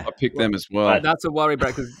 Yeah, I picked them as well. That's a worry,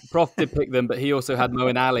 Brett, because Prof did pick them, but he also had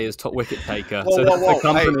Moeen Ali as top wicket taker. So that's the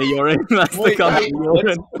company you're in. That's the company you're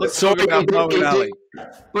in. Let's talk about Moeen Ali.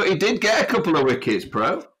 But he did get a couple of wickets,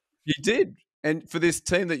 Pro. He did. And for this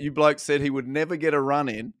team that you blokes said he would never get a run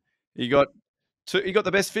in, he got two. He got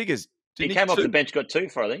the best figures. He came off the bench, got 2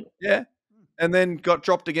 for, I think. Yeah. And then got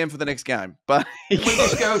dropped again for the next game. But can we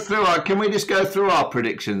just go through our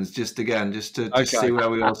predictions just to see where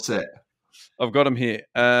we all sit? I've got them here.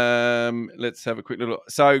 Let's have a quick little.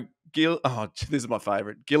 So this is my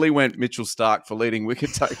favourite. Gilly went Mitchell Stark for leading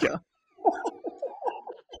wicket taker.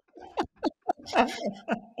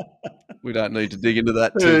 We don't need to dig into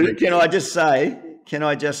that too much. Can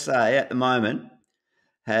I just say at the moment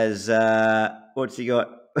has what's he got?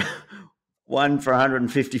 1 for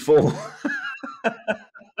 154. I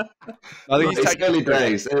think he's taking early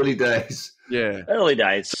days. Yeah. Early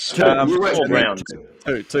days. All rounds.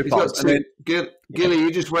 Two pots. And then, Gilly,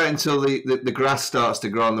 you just wait until the grass starts to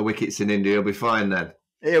grow on the wickets in India. He'll be fine then.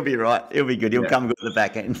 He'll be right. He'll be good. He'll come good at the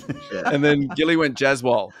back end. And then Gilly went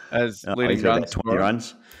Jaswal as leading runs. 20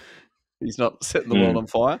 runs. He's not setting the world on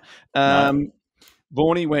fire.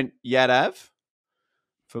 Vaughany went Yadav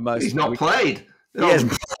for most. He's not played. Yes. No.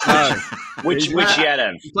 Which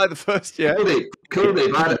Yadav? He played the first, Could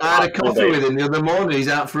he? I had a coffee with him the other morning. He's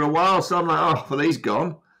out for a while, so I'm like, he's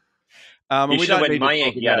gone. He should have went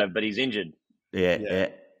Mayank Yadav, but he's injured. Yeah.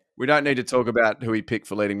 We don't need to talk about who he picked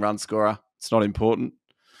for leading run scorer. It's not important.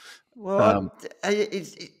 Well, are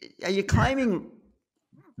you claiming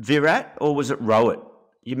Virat or was it Rohit?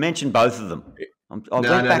 You mentioned both of them.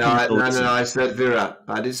 I said Virat.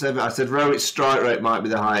 I said Rohit's strike rate might be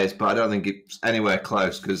the highest, but I don't think it's anywhere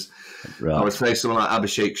close because I would say someone like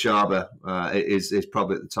Abhishek Sharma is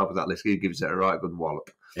probably at the top of that list. He gives it a right good wallop.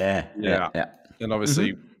 Yeah. And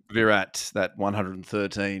obviously Virat, that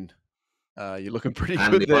 113. You're looking pretty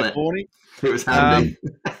good there, Vaughany. It was handy.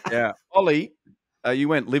 Yeah. Ollie, you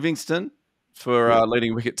went Livingston for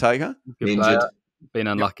leading wicket taker. Injured. Been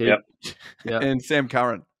unlucky. Yep. And Sam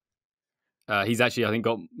Curran. He's actually, I think,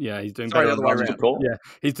 he's doing Sorry, better on runs. Yeah,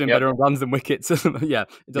 he's doing better on runs than wickets. It doesn't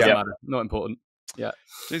matter. Not important. Yeah.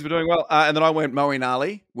 Jeez, we're doing well. And then I went Moeen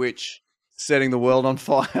Ali, which setting the world on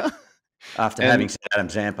fire. After having said Adam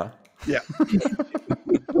Zampa. Yeah.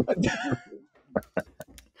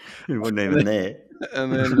 He wasn't even there.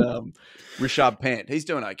 And then Rishabh Pant. He's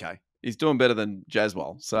doing okay. He's doing better than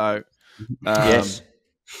Jaswal. So, yes.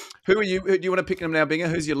 Who are you? Do you want to pick him now, Binga?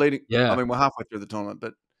 Who's your leading? Yeah. I mean, we're halfway through the tournament,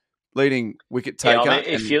 but leading wicket taker. Yeah, I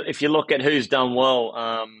mean, if you look at who's done well,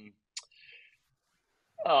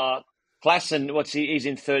 Klassen, he's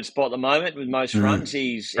in 3rd spot at the moment with most runs.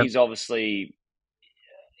 He's obviously,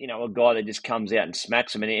 a guy that just comes out and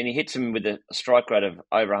smacks him, and he hits him with a strike rate of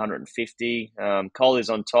over 150. Kohli's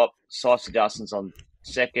on top. Saisi Dustin's on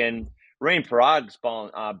 2nd. Reem Parag's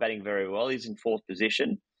batting very well. He's in 4th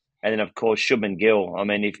position. And then, of course, Shubman Gill. I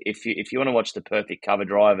mean, if you want to watch the perfect cover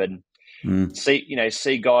drive and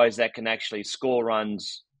see guys that can actually score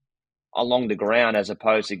runs along the ground as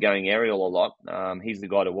opposed to going aerial a lot, he's the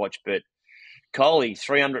guy to watch. But Kohli,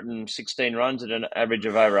 316 runs at an average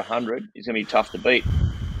of over 100. He's going to be tough to beat.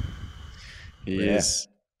 He is.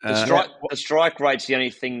 The strike rate's the only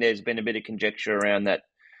thing. There's been a bit of conjecture around that.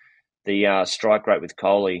 The strike rate with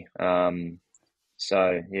Coley.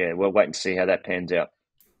 So yeah, we'll wait and see how that pans out.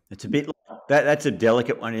 It's a bit like, that's a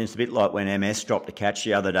delicate one. It's a bit like when MS dropped a catch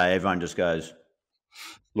the other day. Everyone just goes,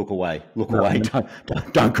 look away,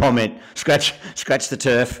 don't comment, scratch the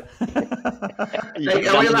turf. Hey,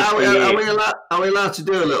 are we allowed to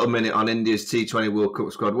do a little minute on India's T20 World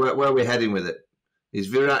Cup squad? Where are we heading with it? Is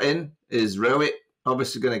Virat in? Is Rohit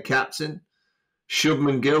obviously going to captain?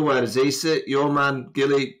 Shubman Gill, where does he sit? Your man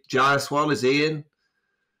Gilly Jaiswal, is he in?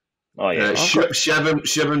 Oh yeah,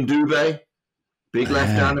 Shevan Dubé, big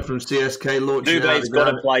left-hander from CSK. Dubé's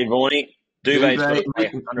got to play, Vaughany. Dubé's got to play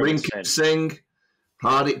 100%. Singh,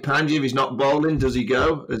 Hardik Pandya, if he's not bowling, does he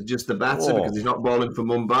go as just the batter because he's not bowling for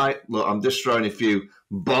Mumbai? Look, I'm just throwing a few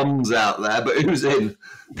bombs out there, but who's in?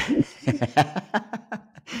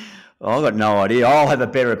 I've got no idea. I'll have a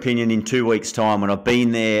better opinion in 2 weeks' time when I've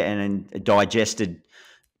been there and digested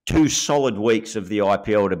 2 solid weeks of the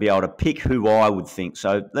IPL to be able to pick who I would think.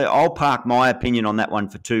 So I'll park my opinion on that one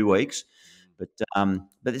for 2 weeks. But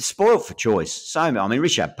it's spoiled for choice. So, I mean,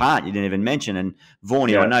 Rishabh Pant, you didn't even mention. And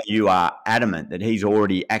Vaughany, I know you are adamant that he's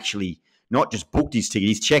already actually not just booked his ticket,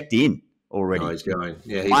 he's checked in already. Oh, he's going.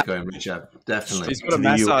 Yeah, he's going, Rishabh. Definitely. He's got a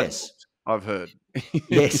massage, I've heard.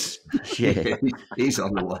 Yes. Yeah. He's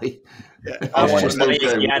on the way.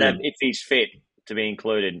 If he's fit to be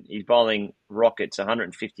included, he's bowling rockets,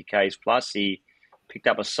 150 Ks plus. He picked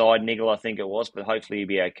up a side niggle, I think it was, but hopefully he'll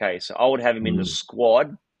be okay. So I would have him in the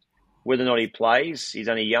squad. Whether or not he plays, he's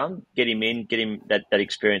only young. Get him in, get him that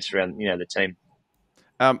experience around the team.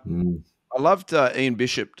 I loved Ian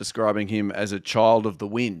Bishop describing him as a child of the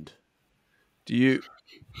wind. Did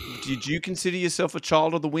you consider yourself a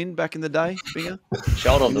child of the wind back in the day, Binga?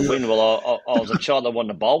 Child of the wind? Well, I was a child that wanted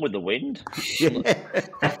to bowl with the wind.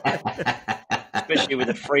 Especially with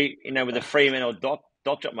the Fremantle dock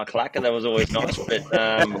up my clacker. That was always nice. But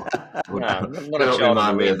Don't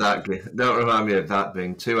remind me of that,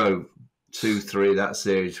 Bing. 2023, that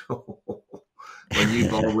series. when you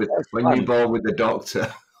bowl with the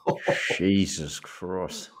doctor. Jesus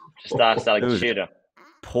Christ. Just asked Alex Tudor.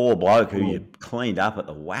 Poor bloke who you cleaned up at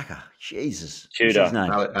the whacker. Jesus. Tudor.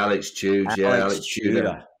 Alex Tudor. Yeah, Alex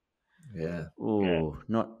Tudor. Yeah. Ooh,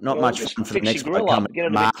 not much fun for the next bloke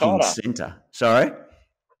coming marking centre. Sorry?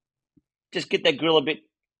 Just get that grill a bit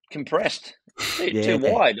compressed. Too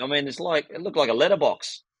wide. I mean, it looked like a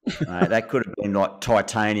letterbox. That could have been like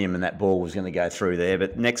titanium and that ball was going to go through there.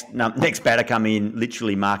 But next batter come in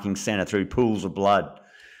literally marking centre through pools of blood.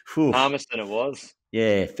 Harmiston it was.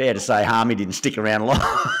 Yeah, fair to say Harmy didn't stick around long.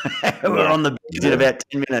 We're on the bench in about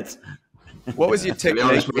 10 minutes. What was your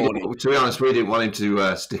technique? To be honest, we didn't want him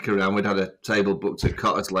to stick around. We'd had a table booked at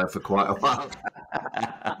Cottesloe for quite a while.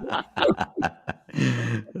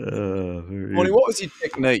 Bonnie, what was your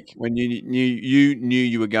technique when you knew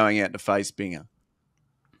you were going out to face Binga?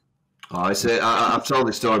 I've told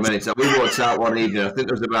this story many times. We walked out one evening. I think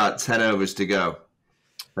there was about 10 overs to go.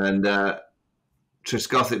 And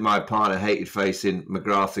Trescothick, my partner, hated facing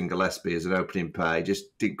McGrath and Gillespie as an opening pair. He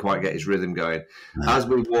just didn't quite get his rhythm going. As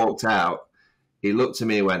we walked out, he looked at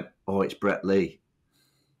me and went, "Oh, it's Brett Lee."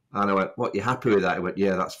 And I went, "What, you happy with that?" He went,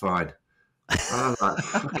 "Yeah, that's fine." And I was like,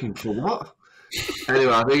 "Fucking for what?"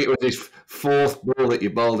 Anyway, I think it was his 4th ball that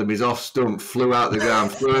you bowled him. His off stump flew out the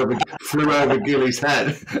ground, flew over Gilly's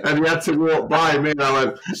head, and he had to walk by me. And I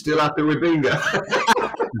went, "Still happy with Binga?"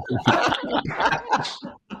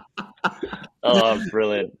 Oh,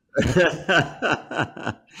 brilliant!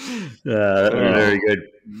 Very good.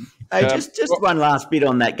 Hey, just one last bit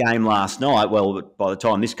on that game last night. Well, by the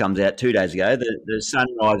time this comes out 2 days ago, the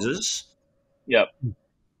Sunrisers. Yep.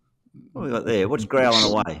 What have we got there? What's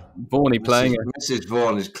growling away? Vaughany playing it. Mrs.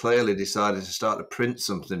 Vaughan has clearly decided to start to print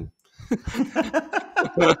something.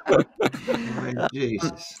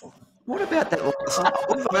 Jesus. What about that?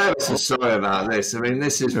 I'm ever so sorry about this. I mean,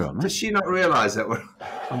 this is. Does she not realise that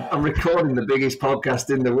I'm recording the biggest podcast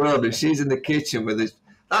in the world, and she's in the kitchen with this?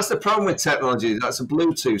 That's the problem with technology. That's a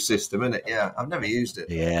Bluetooth system, isn't it? Yeah, I've never used it.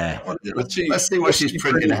 Yeah. Let's see what she's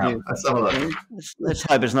printing out. Let's have a look. Let's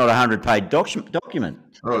hope it's not a 100-page document.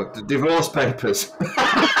 Oh, the divorce papers.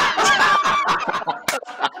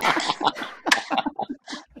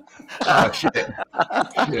 Oh, shit.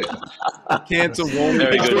 Cancel warning.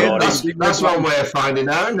 Very good. That's one way of finding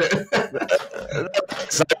out, isn't it?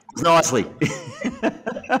 So, nicely. No,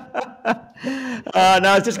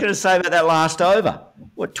 I was just going to say about that last over.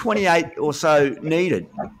 28 or so needed.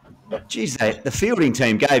 Geez, the fielding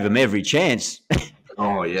team gave them every chance.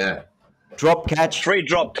 Oh, yeah. Drop catch. 3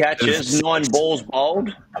 drop catches, 9 balls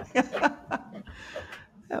bowled.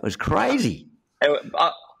 That was crazy.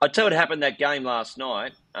 I tell you what happened that game last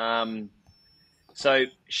night. So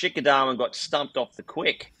Shikadawan got stumped off the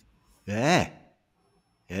quick. Yeah.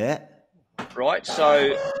 Right.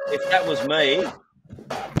 So if that was me,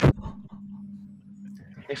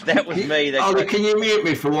 Ollie, can you mute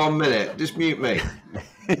me for 1 minute? Just mute me.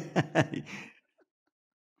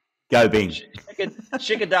 Go, Bing.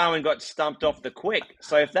 Shikadawan got stumped off the quick.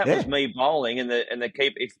 So if that was me bowling and the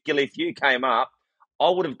keeper, if Gilly, if you came up, I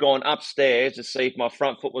would have gone upstairs to see if my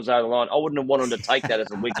front foot was over the line. I wouldn't have wanted to take that as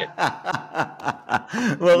a wicket.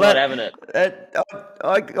 Well, not having it.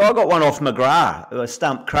 I got one off McGrath. I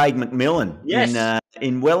stumped Craig McMillan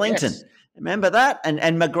in Wellington. Yes. Remember that? And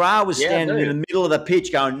McGrath was standing in the middle of the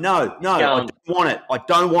pitch going, no, I don't want it. I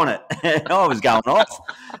don't want it. I was going off.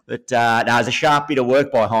 But no, it was a sharp bit of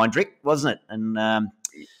work by Heinrich, wasn't it? And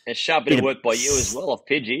a sharp bit of work by you as well off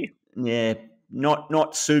Pidgey. Yeah,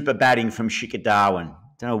 not super batting from Shikadawan.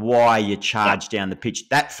 Don't know why you charge down the pitch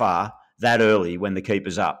that far, that early when the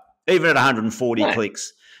keeper's up. Even at 140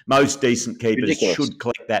 clicks, most decent keepers should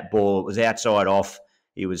collect that ball. It was outside off.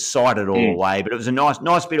 He was sighted all the way, but it was a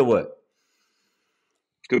nice bit of work.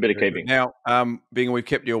 Good bit of keeping. Now, Binga, we've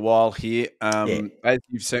kept you a while here. As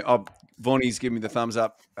you've seen, Vaughany's given me the thumbs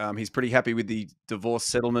up. He's pretty happy with the divorce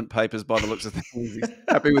settlement papers by the looks of things. He's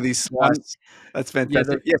happy with his slice. That's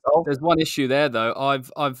fantastic. There's one issue there though.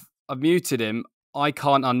 I've muted him. I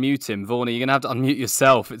can't unmute him. Vaughany, you're gonna have to unmute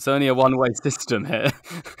yourself. It's only a one-way system here,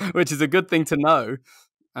 which is a good thing to know.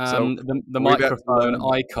 The microphone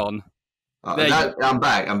icon. I'm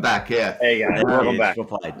back. Yeah. There you go. I'm back.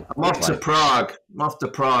 I'm off to Prague. I'm off to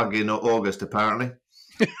Prague in August, apparently.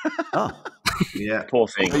 Yeah. Poor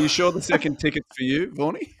thing. Are you sure the second ticket's for you,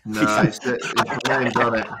 Vaughany? No, it's the name's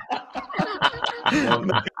on it.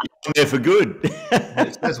 I'm there for good.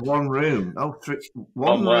 It says one room. Oh,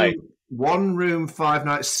 one room. 1 room, 5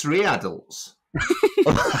 nights, 3 adults.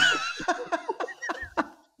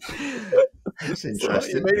 That's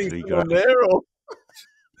interesting. Meeting from there, or?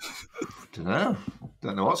 Don't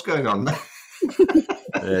know what's going on there.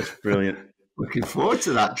 That's brilliant. Looking forward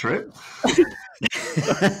to that trip.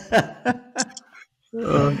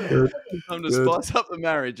 Time to spice up the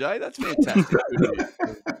marriage, eh? That's fantastic.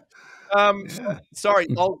 Sorry,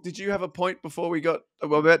 did you have a point before we got?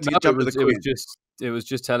 Well, about to jump to the quiz. It was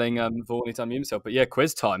just telling Vaughany to unmute himself. But yeah,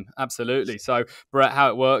 quiz time, absolutely. So Brett, how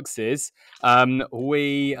it works is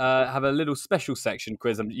we have a little special section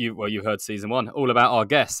quiz. You heard season 1, all about our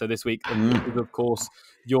guests. So this week is of course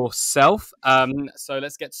yourself. So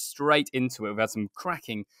let's get straight into it. We've had some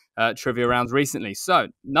cracking trivia rounds recently. So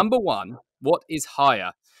number 1, what is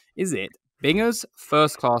higher? Is it Binga's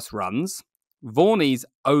first class runs, Vaughany's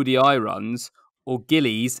ODI runs, or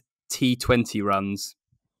Gilly's T20 runs?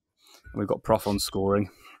 We've got Prof on scoring.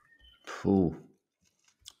 Cool.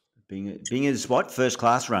 Binga's what? First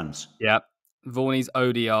class runs? Yeah. Vaughany's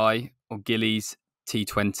ODI or Gilly's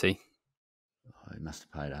T20? Oh, he must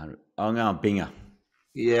have paid 100. I'm going Binga.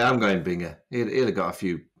 Yeah, I'm going Binga. He'll have got a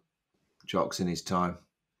few jocks in his time.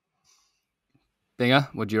 Binga,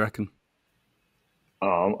 what do you reckon? Oh,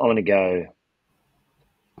 I'm going to go...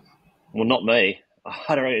 Well, not me.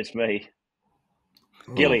 I don't know. It's me.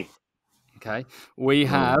 Gilly. Okay. We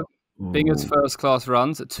have Binga's first class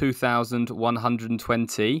runs at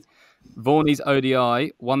 2,120. Vaughany's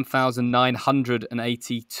ODI,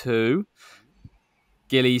 1,982.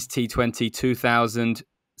 Gilly's T20,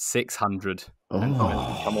 2,600.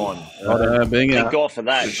 Oh, come on. Binga. Thank God for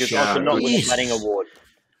that, because I could not win a batting award.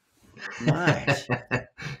 Mate.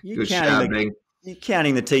 You're counting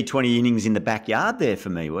the T20 innings in the backyard there for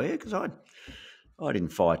me, were you? Because I didn't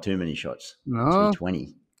fire too many shots. No.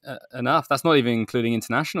 T20. Enough. That's not even including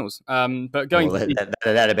internationals. But going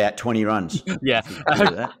that about 20 runs. Yeah.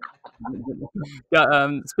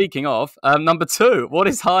 Speaking of, number 2, what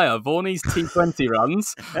is higher, Vaughany's T20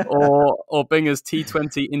 runs or Binga's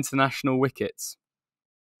T20 international wickets?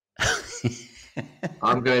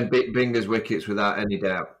 I'm going Binga's wickets without any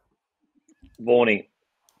doubt. Vaughany.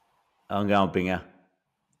 I'm going Binga.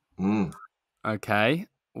 Okay.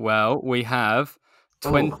 Well, we have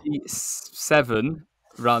 27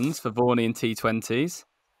 runs for Vaughany in T20s.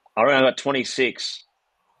 I reckon I got 26.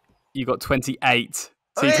 You got 28.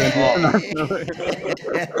 There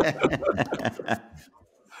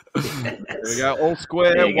we go. All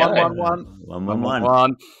square.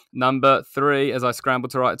 1-1-1. Number 3, as I scramble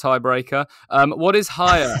to write a tiebreaker. What is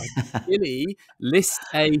higher? Gilly List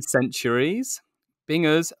A centuries,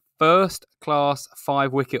 Binga's first class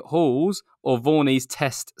 5-wicket hauls, or Vaughany's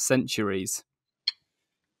Test centuries?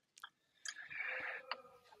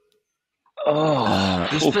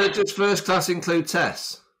 Does first class include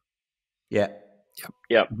tests? Yeah.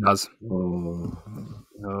 Yep. It does.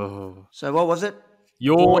 Oh. So what was it?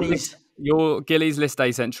 Your Gilly's list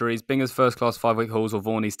A centuries, Binga's first class 5-week hauls, or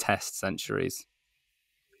Vaughany's test centuries?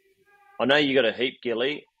 I know you got a heap,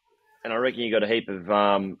 Gilly, and I reckon you got a heap of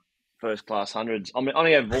first class hundreds. I'm going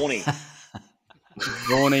to go Vaughany.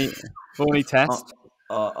 Vaughany test.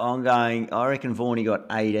 I reckon Vaughany got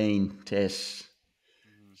 18 tests.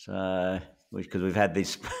 So, because we've had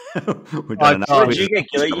this. We've done what did you get,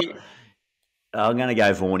 Gilly? I'm going to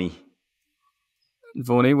go Vaughany.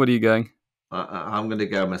 Vaughany, what are you going? I'm going to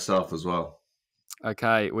go myself as well.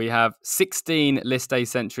 Okay, we have 16 list A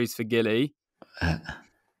centuries for Gilly,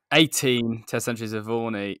 18 test centuries of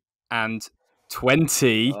Vaughany, and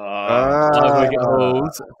 20 5-wicket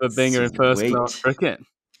hauls for Binga in first class cricket.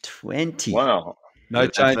 20. Wow. No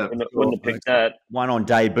change. Wouldn't have picked that. One on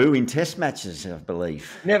debut in test matches, I believe.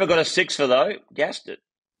 Never got a sixer, though. Gassed it.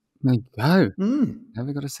 There you go.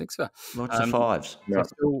 Never got a sixer. Lots of fives. No.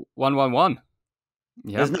 Still 1-1-1.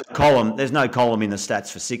 Yeah. There's no column in the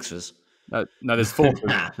stats for sixers. No, there's 4 for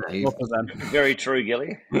them. Very true,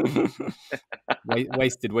 Gilly.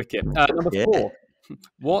 Wasted wicket. Number 4.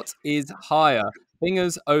 What is higher,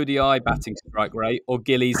 Binga's ODI batting strike rate or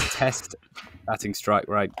Gilly's test batting strike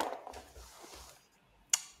rate?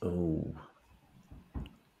 Oh. I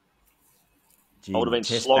would have been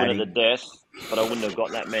slogging to death, but I wouldn't have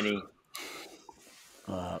got that many.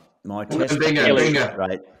 My test Binga.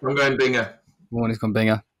 rate. I'm going Binga. One has gone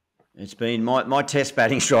Binga. It's been my test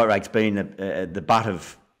batting strike rate's been the butt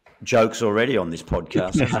of jokes already on this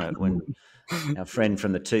podcast. Hasn't it? When our friend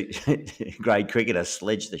from the 2th grade cricketer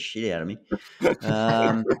sledged the shit out of me.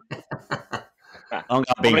 I'm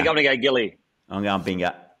going to go Gilly. I'm going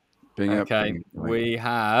Binga. Okay, we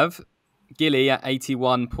have Gilly at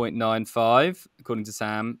 81.95, according to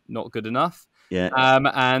Sam, not good enough. Yeah.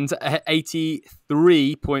 And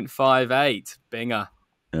 83.58, Binga.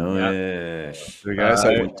 Oh, yes. There we go.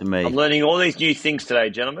 So to me. I'm learning all these new things today,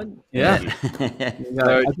 gentlemen. Yeah.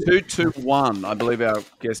 So 2-2-1, I believe our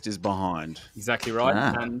guest is behind. Exactly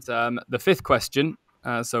right. And the 5th question,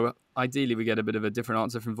 so ideally we get a bit of a different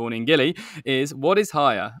answer from Vaughany and Gilly, is what is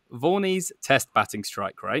higher, Vaughany's test batting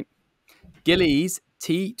strike rate, Gilly's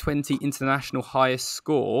T20 international highest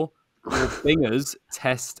score, or Binga's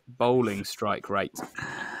test bowling strike rate?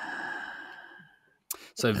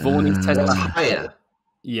 So Vaughany's test higher.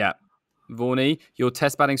 Yeah. Vaughany, your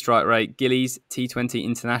test batting strike rate, Gilly's T20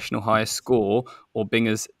 international highest score, or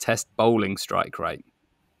Binga's test bowling strike rate?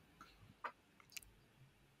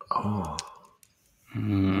 I'm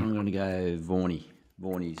going to go Vaughany.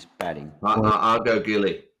 Vaughany's batting. I'll go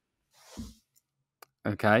Gilly.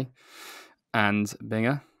 Okay. And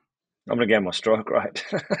Binga? I'm going to go my strike rate.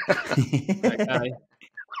 Okay.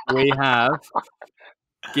 We have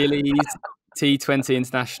Gilly's T20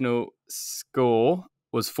 international score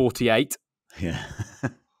was 48. Yeah.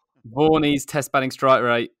 Vaughany's test batting strike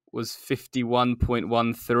rate was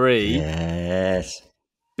 51.13. Yes.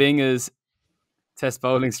 Binga's test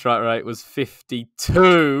bowling strike rate was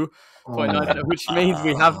 52.9, which means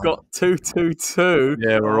we have got 2-2-2.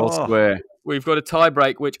 Yeah, we're all square. We've got a tie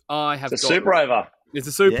break, which I have It's a super over. It's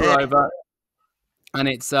a super over. And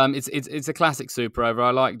it's a classic super over.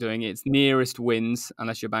 I like doing it. It's nearest wins,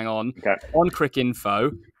 unless you're bang on. Okay. On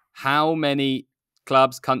Cricinfo, how many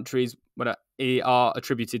clubs, countries are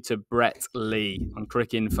attributed to Brett Lee on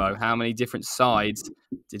Cricinfo? How many different sides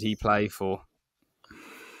did he play for?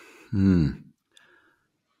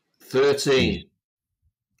 13.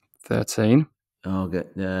 13. I'll go.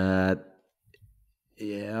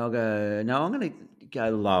 I'll go. No, I'm going to go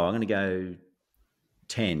low. I'm going to go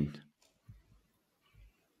 10.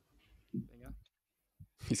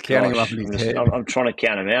 He's counting up in his head. I'm trying to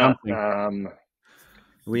count him out. Are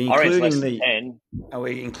we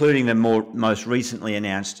including the most recently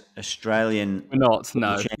announced Australian We're not,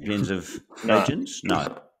 no. champions of legends?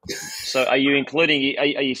 No. So are you including, are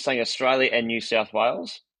you saying Australia and New South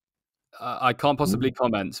Wales? I can't possibly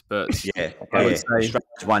comment, but I would say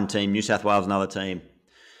Australia's one team, New South Wales another team.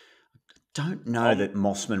 I don't know that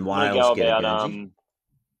Mossman Wales get a Guernsey.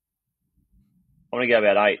 I'm going to go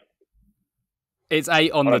about 8. It's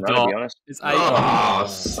 8 on the dot. It's 8.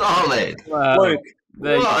 Solid. Luke,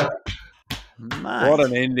 what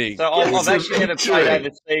an ending. So I've actually never played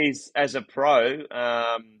overseas as a pro.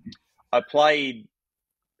 I played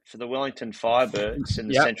for the Wellington Firebirds in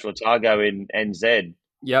the Central Otago in NZ.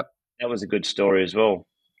 Yep. That was a good story as well.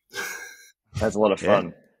 That was a lot of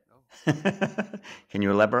fun. Can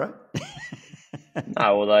you elaborate?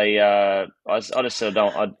 No, well, I just said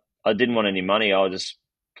I didn't want any money. I just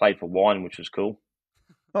played for wine, which was cool.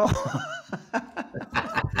 Oh.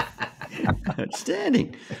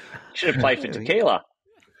 Outstanding. Should have played for tequila.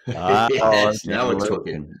 Yes, now we're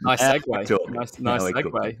talking. Nice segue. Nice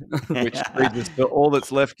segue. Which brings us to all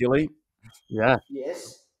that's left, Gilly. Yeah.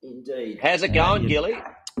 Yes, indeed. How's it going, Gilly?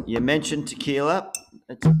 You mentioned tequila.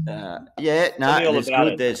 It's, there's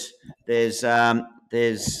good.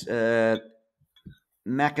 There's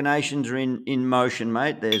machinations are in motion,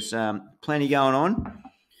 mate. There's plenty going on.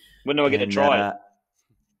 When do I get to try it?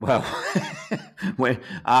 Well,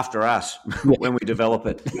 after us, when we develop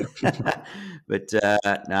it. But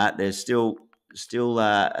there's still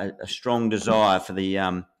a strong desire for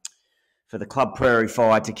the Club Prairie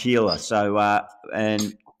Fire tequila. So,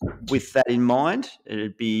 and with that in mind,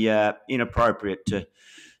 it'd be inappropriate to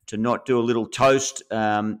not do a little toast.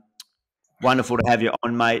 Wonderful to have you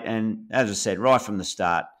on, mate. And as I said, right from the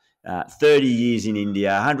start, 30 years in India,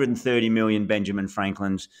 130 million Benjamin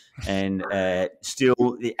Franklins, and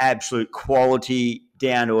still the absolute quality,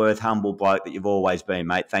 down-to-earth, humble bloke that you've always been,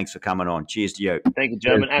 mate. Thanks for coming on. Cheers to you. Thank you,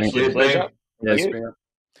 gentlemen. Absolute pleasure. Yes,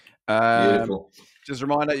 beautiful. Just a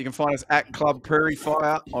reminder, you can find us at Club Prairie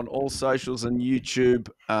Fire on all socials and YouTube.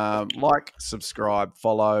 Like, subscribe,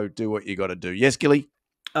 follow, do what you got to do. Yes, Gilly?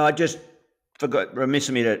 I just forgot, remiss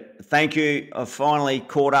of me to thank you. I finally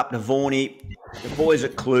caught up to Vaughany. The boys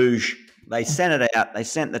at Cluj, they sent it out. They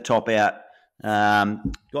sent the top out.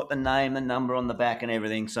 Got the name, the number on the back and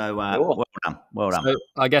everything. So well done. Well done. So,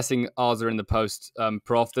 I'm guessing ours are in the post,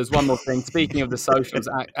 Prof. There's one more thing. Speaking of the socials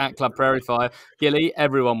at Club Prairie Fire, Gilly,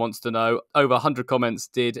 everyone wants to know, over 100 comments,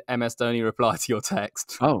 did MS Dhoni reply to your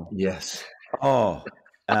text? Oh. Yes. Oh,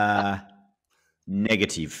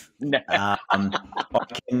 negative. I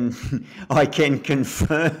can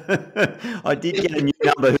confirm. I did get a new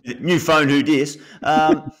number, new phone. Who dis?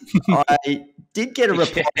 I did get a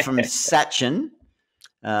reply from Sachin,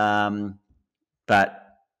 but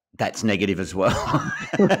that's negative as well.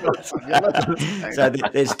 So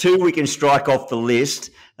there's two we can strike off the list.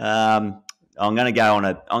 I'm going to go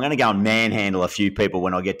and manhandle a few people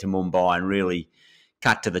when I get to Mumbai and really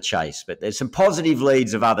cut to the chase. But there's some positive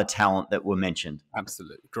leads of other talent that were mentioned.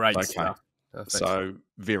 Absolutely. Great stuff. Perfect. So,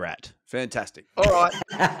 Virat. Fantastic. All right.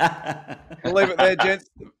 We'll leave it there, gents.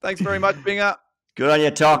 Thanks very much, Binga. Good on you,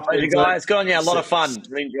 Tom. Thank you, guys. Good on you. A lot of fun.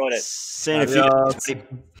 Really enjoyed it. See you in a few.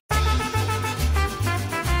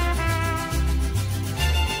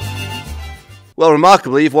 Well,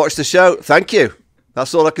 remarkably, you've watched the show. Thank you.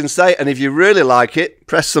 That's all I can say. And if you really like it,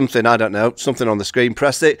 press something, I don't know, something on the screen,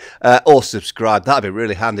 press it, or subscribe. That'd be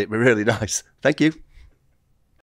really handy. It'd be really nice. Thank you.